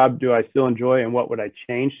about my job do I still enjoy, and what would I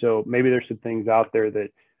change? So maybe there's some things out there that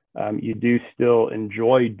you do still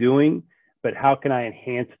enjoy doing, but how can I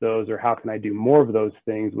enhance those, or how can I do more of those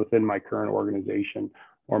things within my current organization,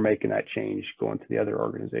 or making that change going to the other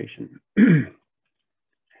organization. And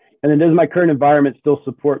then, does my current environment still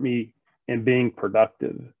support me in being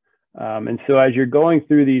productive? And so as you're going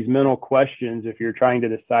through these mental questions, if you're trying to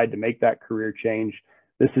decide to make that career change,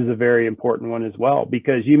 this is a very important one as well,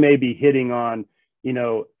 because you may be hitting on,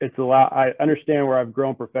 it's a lot. I understand where I've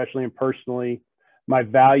grown professionally and personally. My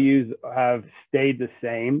values have stayed the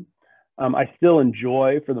same. I still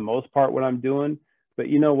enjoy, for the most part, what I'm doing, but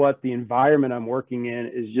you know what? The environment I'm working in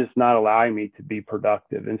is just not allowing me to be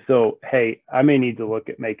productive. And so, hey, I may need to look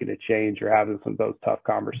at making a change, or having some of those tough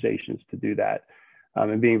conversations to do that,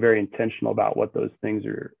 and being very intentional about what those things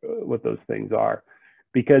are.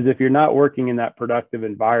 Because if you're not working in that productive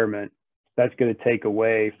environment, that's going to take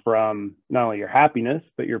away from not only your happiness,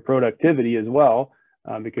 but your productivity as well,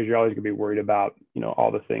 because you're always going to be worried about,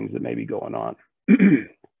 all the things that may be going on.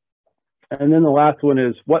 And then the last one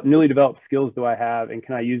is, what newly developed skills do I have, and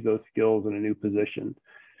can I use those skills in a new position?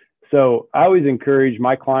 So I always encourage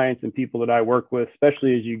my clients and people that I work with,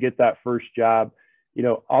 especially as you get that first job,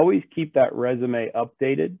 always keep that resume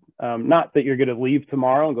updated. Not that you're going to leave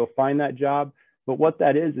tomorrow and go find that job, but what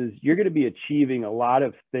that is you're going to be achieving a lot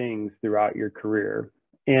of things throughout your career.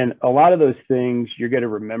 And a lot of those things you're going to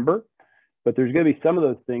remember, but there's going to be some of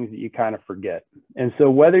those things that you kind of forget. And so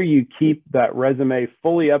whether you keep that resume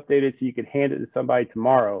fully updated so you can hand it to somebody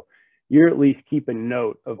tomorrow, you're at least keeping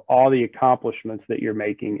note of all the accomplishments that you're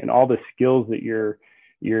making, and all the skills that you're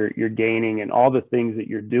gaining, and all the things that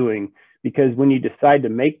you're doing, because when you decide to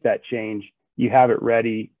make that change, you have it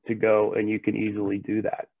ready to go and you can easily do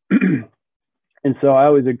that. And so I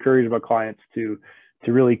always encourage my clients to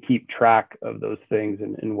really keep track of those things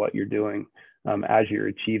and what you're doing as you're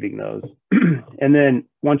achieving those. And then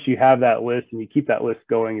once you have that list and you keep that list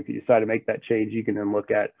going, if you decide to make that change, you can then look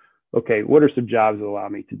at, okay, what are some jobs that allow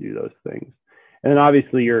me to do those things? And then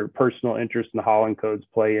obviously your personal interest in the Holland codes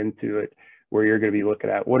play into it, where you're going to be looking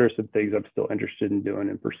at what are some things I'm still interested in doing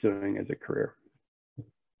and pursuing as a career.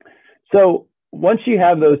 So once you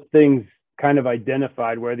have those things kind of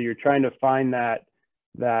identified, whether you're trying to find that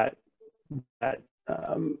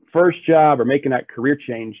first job or making that career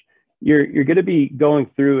change, you're going to be going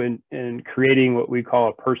through and creating what we call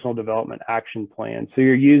a personal development action plan. So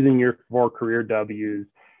you're using your 4 career W's,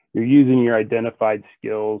 you're using your identified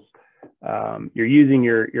skills, you're using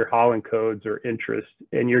your Holland codes or interests,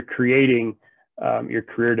 and you're creating your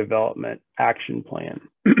career development action plan.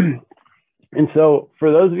 And so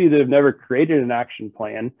for those of you that have never created an action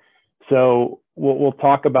plan, so we'll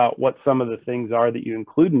talk about what some of the things are that you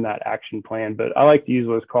include in that action plan, but I like to use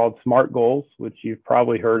what's called SMART goals, which you've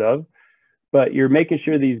probably heard of. But you're making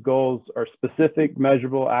sure these goals are specific,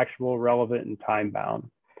 measurable, actionable, relevant, and time-bound.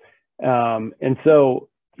 And so,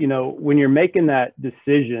 when you're making that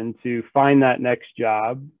decision to find that next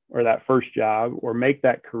job, or that first job, or make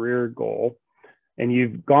that career goal, and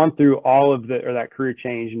you've gone through all of that career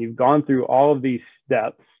change, and you've gone through all of these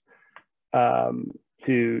steps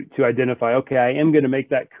to identify, okay, I am going to make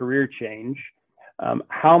that career change.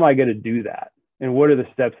 How am I going to do that? And what are the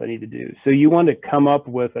steps I need to do? So you want to come up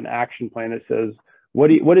with an action plan that says, what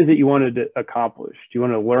is it you want to accomplish? Do you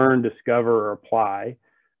want to learn, discover, or apply?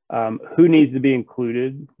 Who needs to be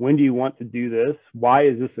included? When do you want to do this? Why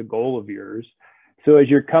is this a goal of yours? So as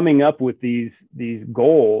you're coming up with these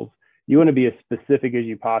goals, you want to be as specific as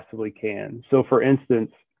you possibly can. So for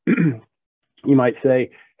instance, you might say,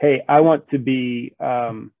 hey, I want to be,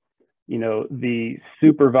 the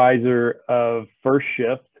supervisor of first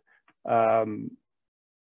shift. And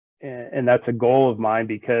that's a goal of mine,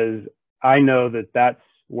 because I know that that's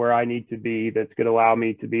where I need to be. That's going to allow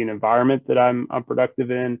me to be in an environment that I'm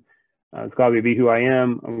productive in. It's got to be who I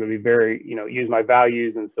am. I'm going to be very, use my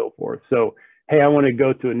values and so forth. So, hey, I want to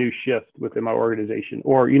go to a new shift within my organization,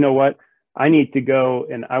 or you know what? I need to go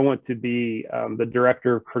and I want to be the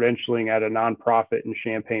director of credentialing at a nonprofit in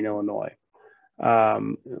Champaign, Illinois,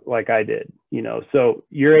 like I did, So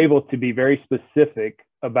you're able to be very specific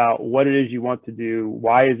about what it is you want to do,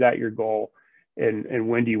 why is that your goal, and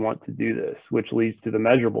when do you want to do this, which leads to the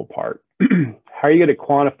measurable part. How are you going to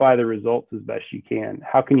quantify the results as best you can?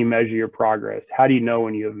 How can you measure your progress? How do you know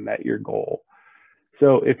when you have met your goal?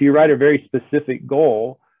 So if you write a very specific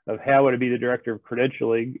goal of, hey, I want to be the director of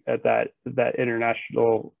credentialing at that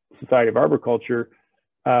International Society of Arboriculture,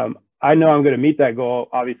 I know I'm going to meet that goal,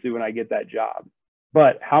 obviously, when I get that job.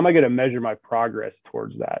 But how am I going to measure my progress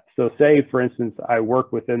towards that? So say, for instance, I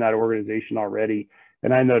work within that organization already,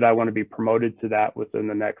 and I know that I want to be promoted to that within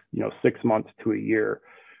the next, 6 months to a year.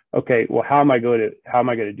 Okay, well, how am I going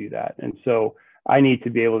to do that? And so I need to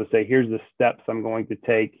be able to say, here's the steps I'm going to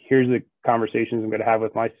take. Here's the conversations I'm going to have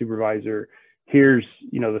with my supervisor. Here's,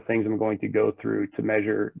 the things I'm going to go through to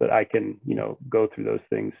measure that I can, go through those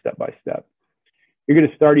things step by step. You're going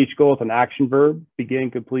to start each goal with an action verb: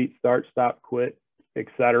 begin, complete, start, stop, quit,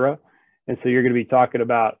 etc. And so you're going to be talking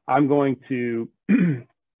about, I'm going to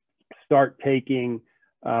start taking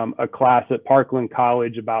a class at Parkland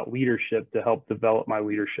College about leadership to help develop my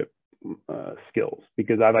leadership skills,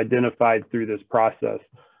 because I've identified through this process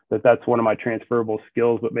that that's one of my transferable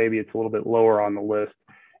skills, but maybe it's a little bit lower on the list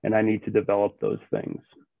and I need to develop those things.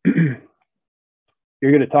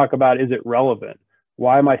 You're going to talk about, is it relevant?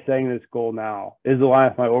 Why am I setting this goal now? Is it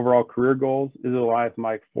aligned with my overall career goals? Is it aligned with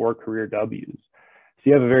my 4 career W's? So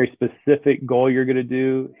you have a very specific goal you're going to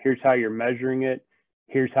do. Here's how you're measuring it.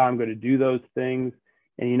 Here's how I'm going to do those things.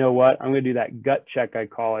 And you know what? I'm going to do that gut check, I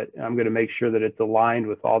call it. And I'm going to make sure that it's aligned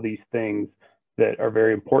with all these things that are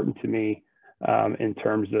very important to me in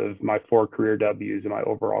terms of my 4 career W's and my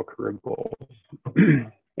overall career goals.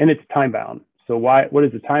 And it's time bound. So what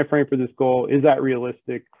is the time frame for this goal? Is that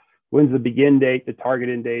realistic? When's the begin date, the target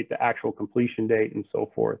end date, the actual completion date, and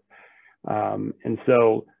so forth? And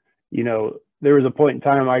so, there was a point in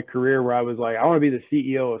time in my career where I was like, I want to be the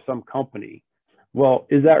CEO of some company. Well,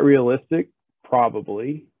 is that realistic?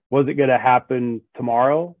 Probably. Was it going to happen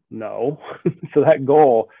tomorrow? No. So that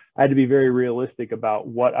goal, I had to be very realistic about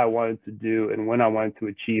what I wanted to do and when I wanted to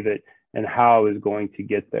achieve it and how I was going to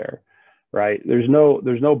get there, right? There's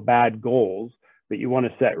no bad goals, but you want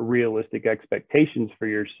to set realistic expectations for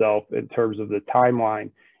yourself in terms of the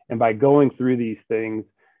timeline. And by going through these things,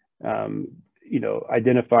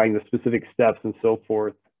 identifying the specific steps and so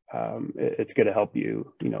forth, it's going to help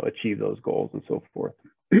you, achieve those goals and so forth.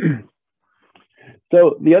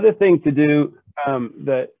 So the other thing to do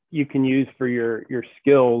that you can use for your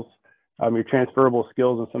skills, your transferable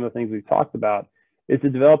skills, and some of the things we've talked about, is to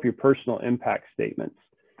develop your personal impact statements.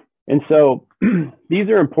 And so these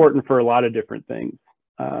are important for a lot of different things.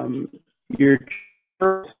 Your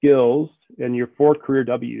skills and your 4 career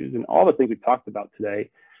W's and all the things we've talked about today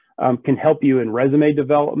can help you in resume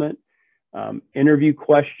development, interview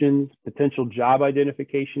questions, potential job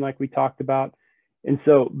identification like we talked about. And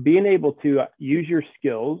so being able to use your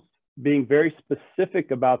skills, being very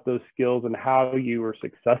specific about those skills and how you were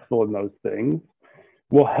successful in those things,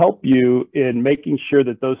 will help you in making sure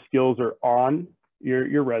that those skills are on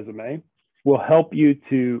your resume, will help you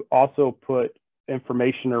to also put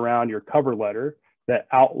information around your cover letter that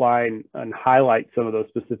outline and highlight some of those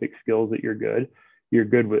specific skills that you're good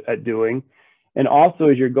at doing. And also,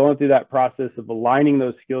 as you're going through that process of aligning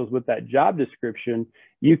those skills with that job description,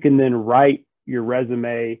 you can then write your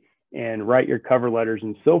resume and write your cover letters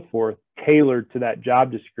and so forth tailored to that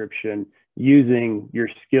job description using your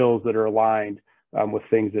skills that are aligned with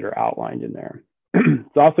things that are outlined in there.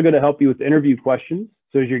 It's also going to help you with interview questions.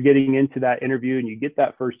 So as you're getting into that interview and you get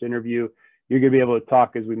that first interview, you're going to be able to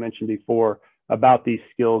talk, as we mentioned before, about these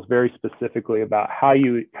skills very specifically, about how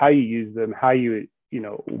you use them,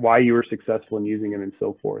 why you were successful in using them and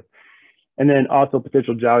so forth. And then also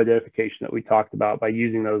potential job identification that we talked about by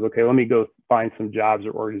using those. Okay, let me go find some jobs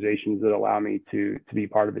or organizations that allow me to be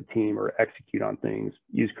part of a team or execute on things,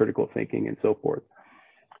 use critical thinking and so forth.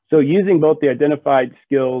 So using both the identified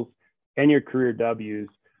skills and your career W's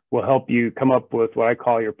will help you come up with what I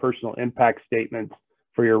call your personal impact statements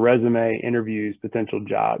for your resume, interviews, potential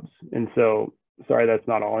jobs. And so, sorry, that's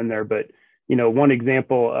not all in there, but one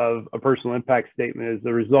example of a personal impact statement is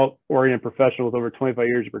the result-oriented professional with over 25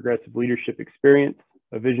 years of progressive leadership experience,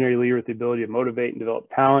 a visionary leader with the ability to motivate and develop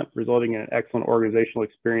talent, resulting in an excellent organizational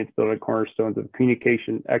experience building cornerstones of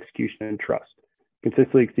communication, execution, and trust.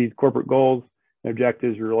 Consistently exceeds corporate goals and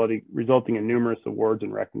objectives, resulting in numerous awards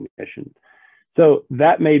and recognition. So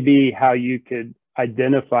that may be how you could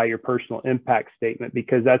identify your personal impact statement,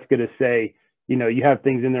 because that's going to say, you have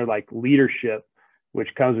things in there like leadership, which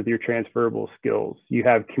comes with your transferable skills. You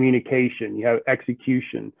have communication, you have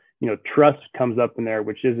execution, trust comes up in there,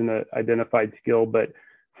 which isn't an identified skill, but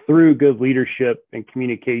through good leadership and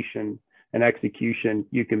communication and execution,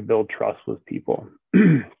 you can build trust with people.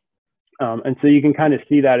 And so you can kind of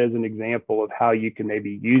see that as an example of how you can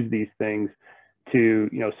maybe use these things to,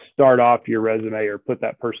 start off your resume or put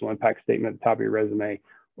that personal impact statement at the top of your resume,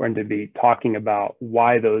 or to be talking about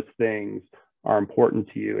why those things are important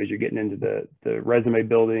to you as you're getting into the resume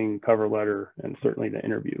building, cover letter, and certainly the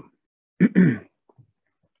interview.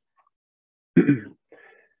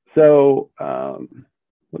 So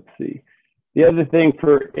let's see. The other thing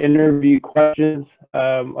for interview questions,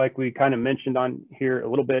 like we kind of mentioned on here a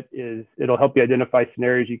little bit, is it'll help you identify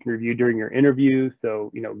scenarios you can review during your interview.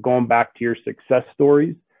 So, going back to your success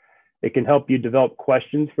stories It can help you develop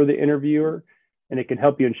questions for the interviewer, and it can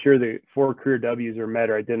help you ensure the 4 career W's are met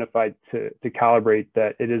or identified to calibrate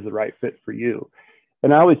that it is the right fit for you.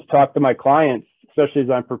 And I always talk to my clients, especially as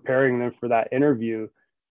I'm preparing them for that interview,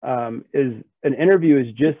 is an interview is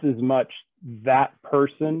just as much that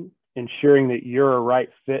person ensuring that you're a right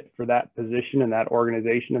fit for that position and that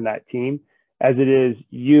organization and that team, as it is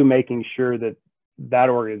you making sure that that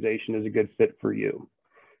organization is a good fit for you.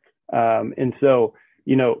 And so,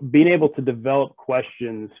 you know, being able to develop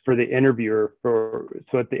questions for the interviewer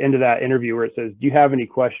so at the end of that interview where it says, do you have any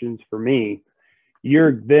questions for me?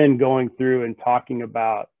 You're then going through and talking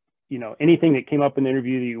about, you know, anything that came up in the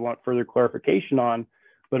interview that you want further clarification on,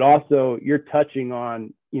 but also you're touching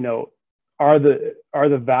on, you know, are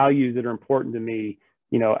the values that are important to me,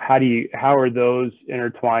 you know, how are those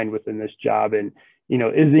intertwined within this job? And, you know,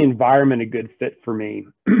 is the environment a good fit for me?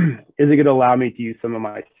 Is it going to allow me to use some of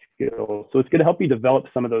my skills? So it's going to help you develop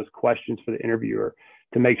some of those questions for the interviewer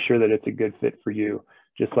to make sure that it's a good fit for you,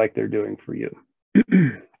 just like they're doing for you.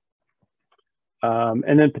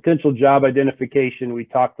 And then potential job identification, we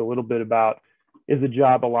talked a little bit about, is the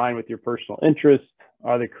job aligned with your personal interests?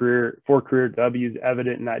 Are the 4 career W's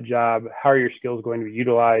evident in that job? How are your skills going to be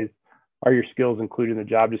utilized? Are your skills included in the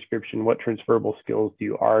job description? What transferable skills do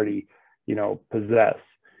you already, you know, possess?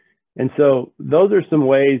 And so those are some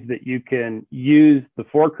ways that you can use the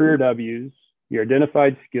 4 career W's, your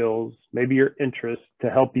identified skills, maybe your interests, to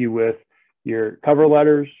help you with your cover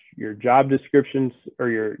letters, your job descriptions or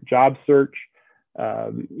your job search,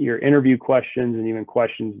 your interview questions, and even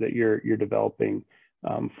questions that you're developing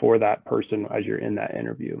for that person as you're in that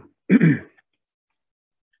interview.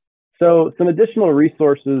 So some additional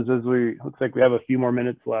resources, looks like we have a few more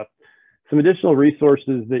minutes left. Some additional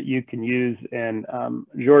resources that you can use, and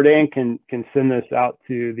Jordan can send this out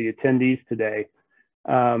to the attendees today.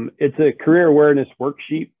 It's a career awareness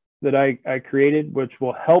worksheet that I created, which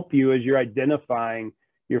will help you as you're identifying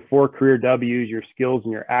your 4 career W's, your skills,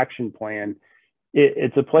 and your action plan.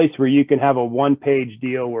 It's a place where you can have a 1-page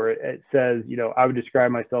deal where it says, you know, I would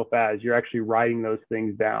describe myself as, you're actually writing those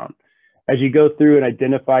things down. As you go through and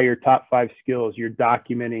identify your top 5 skills, you're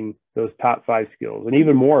documenting those top 5 skills, and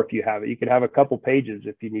even more if you have it. You could have a couple pages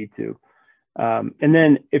if you need to. And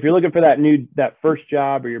then if you're looking for that first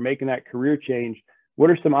job, or you're making that career change, what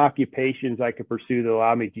are some occupations I could pursue that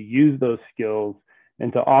allow me to use those skills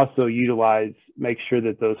and to also make sure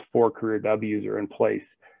that those 4 career W's are in place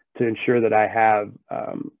to ensure that I have,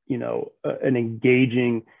 you know, an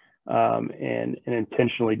engaging and an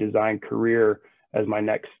intentionally designed career as my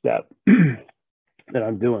next step that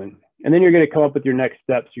I'm doing. And then you're going to come up with your next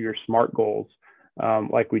steps or your SMART goals,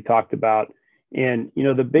 like we talked about. And, you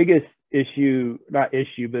know, the biggest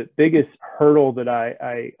biggest hurdle that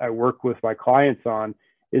I work with my clients on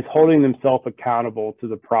is holding themselves accountable to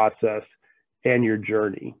the process and your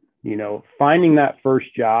journey. You know, finding that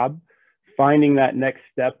first job, finding that next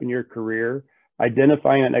step in your career,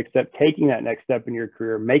 identifying that next step, taking that next step in your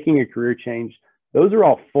career, making a career change. Those are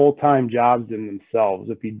all full-time jobs in themselves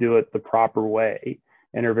if you do it the proper way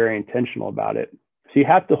and are very intentional about it. So you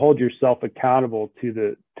have to hold yourself accountable to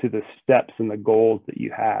the steps and the goals that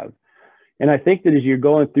you have. And I think that as you're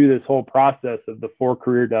going through this whole process of the 4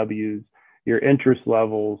 career W's, your interest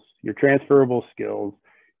levels, your transferable skills,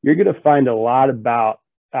 you're going to find a lot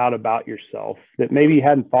out about yourself that maybe you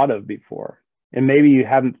hadn't thought of before. And maybe you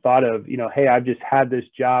haven't thought of, you know, hey, I've just had this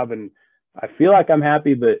job and I feel like I'm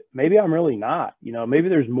happy, but maybe I'm really not. You know, maybe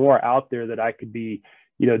there's more out there that I could be,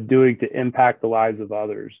 you know, doing to impact the lives of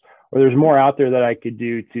others, or there's more out there that I could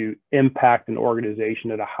do to impact an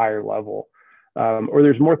organization at a higher level. Or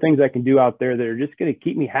there's more things I can do out there that are just going to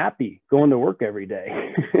keep me happy going to work every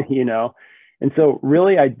day, you know? And so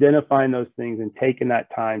really identifying those things and taking that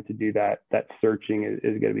time to do that searching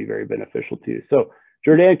is going to be very beneficial to you. So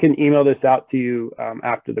Jordan can email this out to you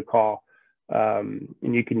after the call, and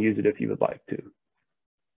you can use it if you would like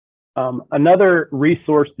to. Another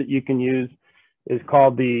resource that you can use is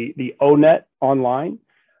called the ONET online.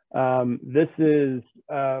 This is,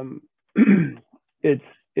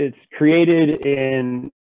 it's created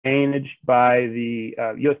and managed by the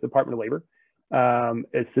U.S. Department of Labor.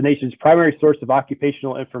 It's the nation's primary source of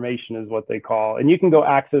occupational information is what they call, and you can go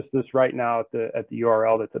access this right now at the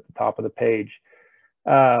URL that's at the top of the page.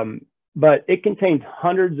 But it contains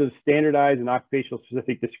hundreds of standardized and occupational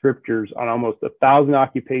specific descriptors on almost 1,000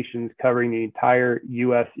 occupations covering the entire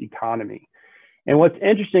U.S. economy. And what's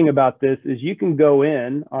interesting about this is you can go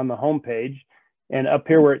in on the homepage and up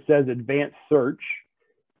here where it says advanced search,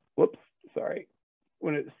 where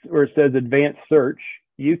it says advanced search,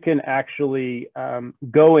 you can actually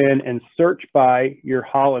go in and search by your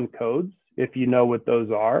Holland codes, if you know what those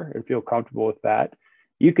are and feel comfortable with that.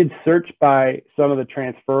 You could search by some of the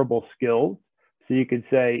transferable skills. So you could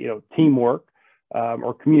say, you know, teamwork,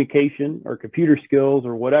 or communication or computer skills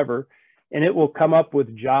or whatever, and it will come up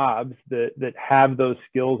with jobs that have those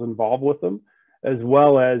skills involved with them, as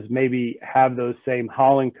well as maybe have those same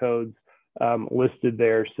hauling codes listed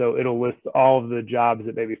there. So it'll list all of the jobs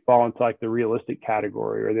that maybe fall into like the realistic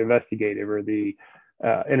category or the investigative or the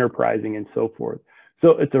enterprising and so forth.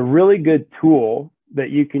 So it's a really good tool that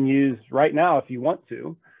you can use right now if you want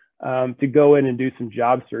to go in and do some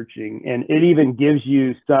job searching. And it even gives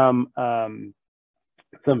you some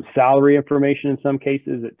salary information in some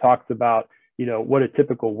cases. It talks about, you know, what a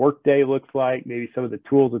typical workday looks like, maybe some of the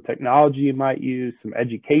tools and technology you might use, some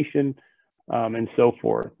education, and so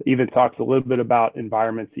forth. It even talks a little bit about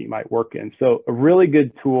environments that you might work in. So a really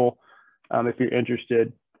good tool if you're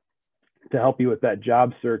interested to help you with that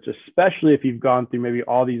job search, especially if you've gone through maybe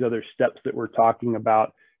all these other steps that we're talking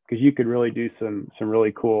about, because you could really do some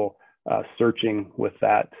really cool searching with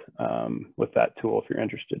that tool if you're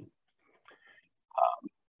interested.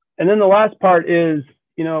 And then the last part is,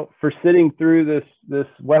 you know, for sitting through this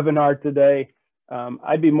webinar today,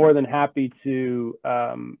 I'd be more than happy to,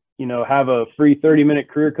 you know, have a free 30-minute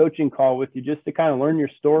career coaching call with you just to kind of learn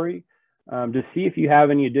your story, to see if you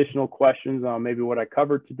have any additional questions on maybe what I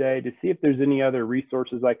covered today, to see if there's any other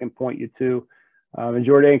resources I can point you to. And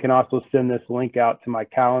Jordan can also send this link out to my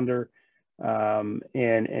calendar,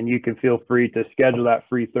 and you can feel free to schedule that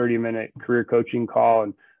free 30-minute career coaching call.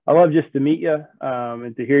 And I love just to meet you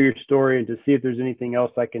and to hear your story and to see if there's anything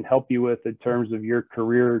else I can help you with in terms of your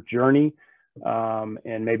career journey,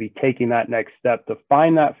 and maybe taking that next step to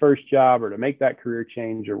find that first job or to make that career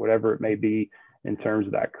change or whatever it may be in terms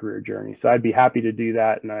of that career journey. So I'd be happy to do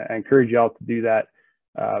that. And I encourage y'all to do that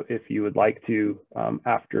if you would like to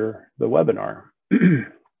after the webinar. And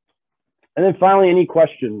then finally, any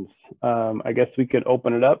questions? I guess we could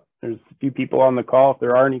open it up. There's a few people on the call if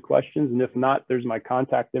there are any questions, and if not, there's my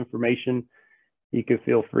contact information. You can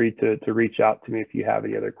feel free to reach out to me if you have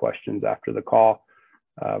any other questions after the call,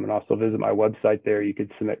 and also visit my website there. You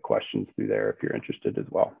could submit questions through there if you're interested as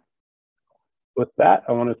well. With that,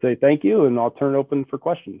 I want to say thank you, and I'll turn it open for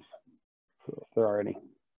questions, so if there are any.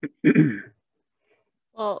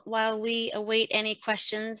 Well, while we await any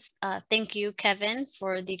questions, thank you, Kevin,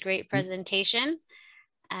 for the great presentation.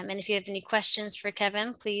 And if you have any questions for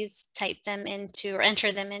Kevin, please type them into or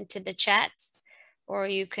enter them into the chat, or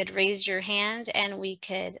you could raise your hand and we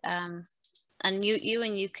could unmute you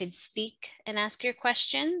and you could speak and ask your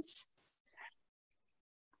questions.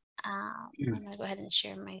 I'm going to go ahead and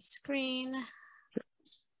share my screen.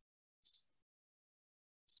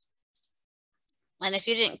 And if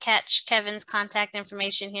you didn't catch Kevin's contact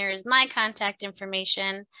information, here is my contact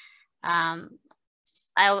information.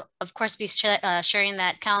 I'll, of course, be sharing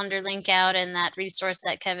that calendar link out and that resource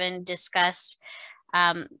that Kevin discussed.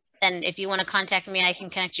 And if you want to contact me, I can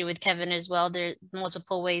connect you with Kevin as well. There's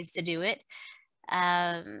multiple ways to do it.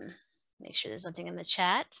 Make sure there's nothing in the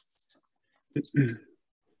chat.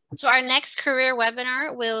 So our next career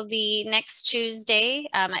webinar will be next Tuesday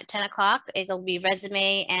at 10 o'clock. It'll be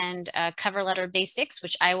resume and cover letter basics,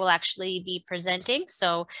 which I will actually be presenting.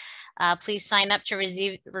 So please sign up to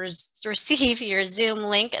receive your Zoom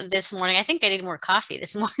link this morning. I think I need more coffee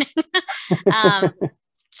this morning.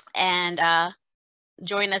 And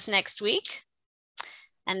join us next week.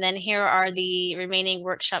 And then here are the remaining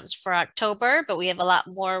workshops for October, but we have a lot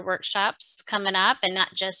more workshops coming up, and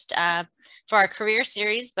not just for our career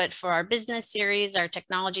series, but for our business series, our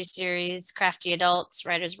technology series, crafty adults,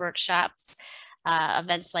 writers workshops,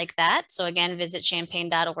 events like that. So again, visit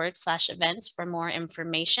champaign.org/events for more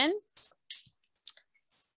information.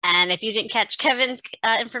 And if you didn't catch Kevin's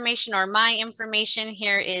information or my information,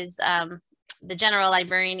 here is the general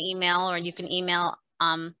librarian email, or you can email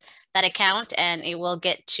that account and it will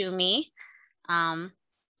get to me. Yeah,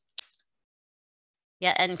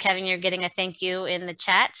 and Kevin, you're getting a thank you in the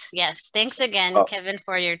chat. Yes, thanks again, Kevin,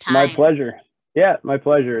 for your time. My pleasure. Yeah, my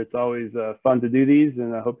pleasure. It's always fun to do these,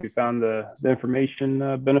 and I hope you found the information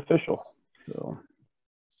beneficial. So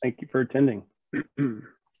thank you for attending. All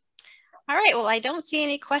right, well, I don't see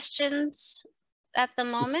any questions at the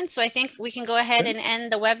moment, so I think we can go ahead and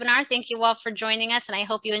end the webinar. Thank you all for joining us, and I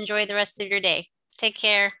hope you enjoy the rest of your day. Take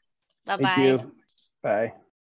care. Bye-bye. Thank you. Bye.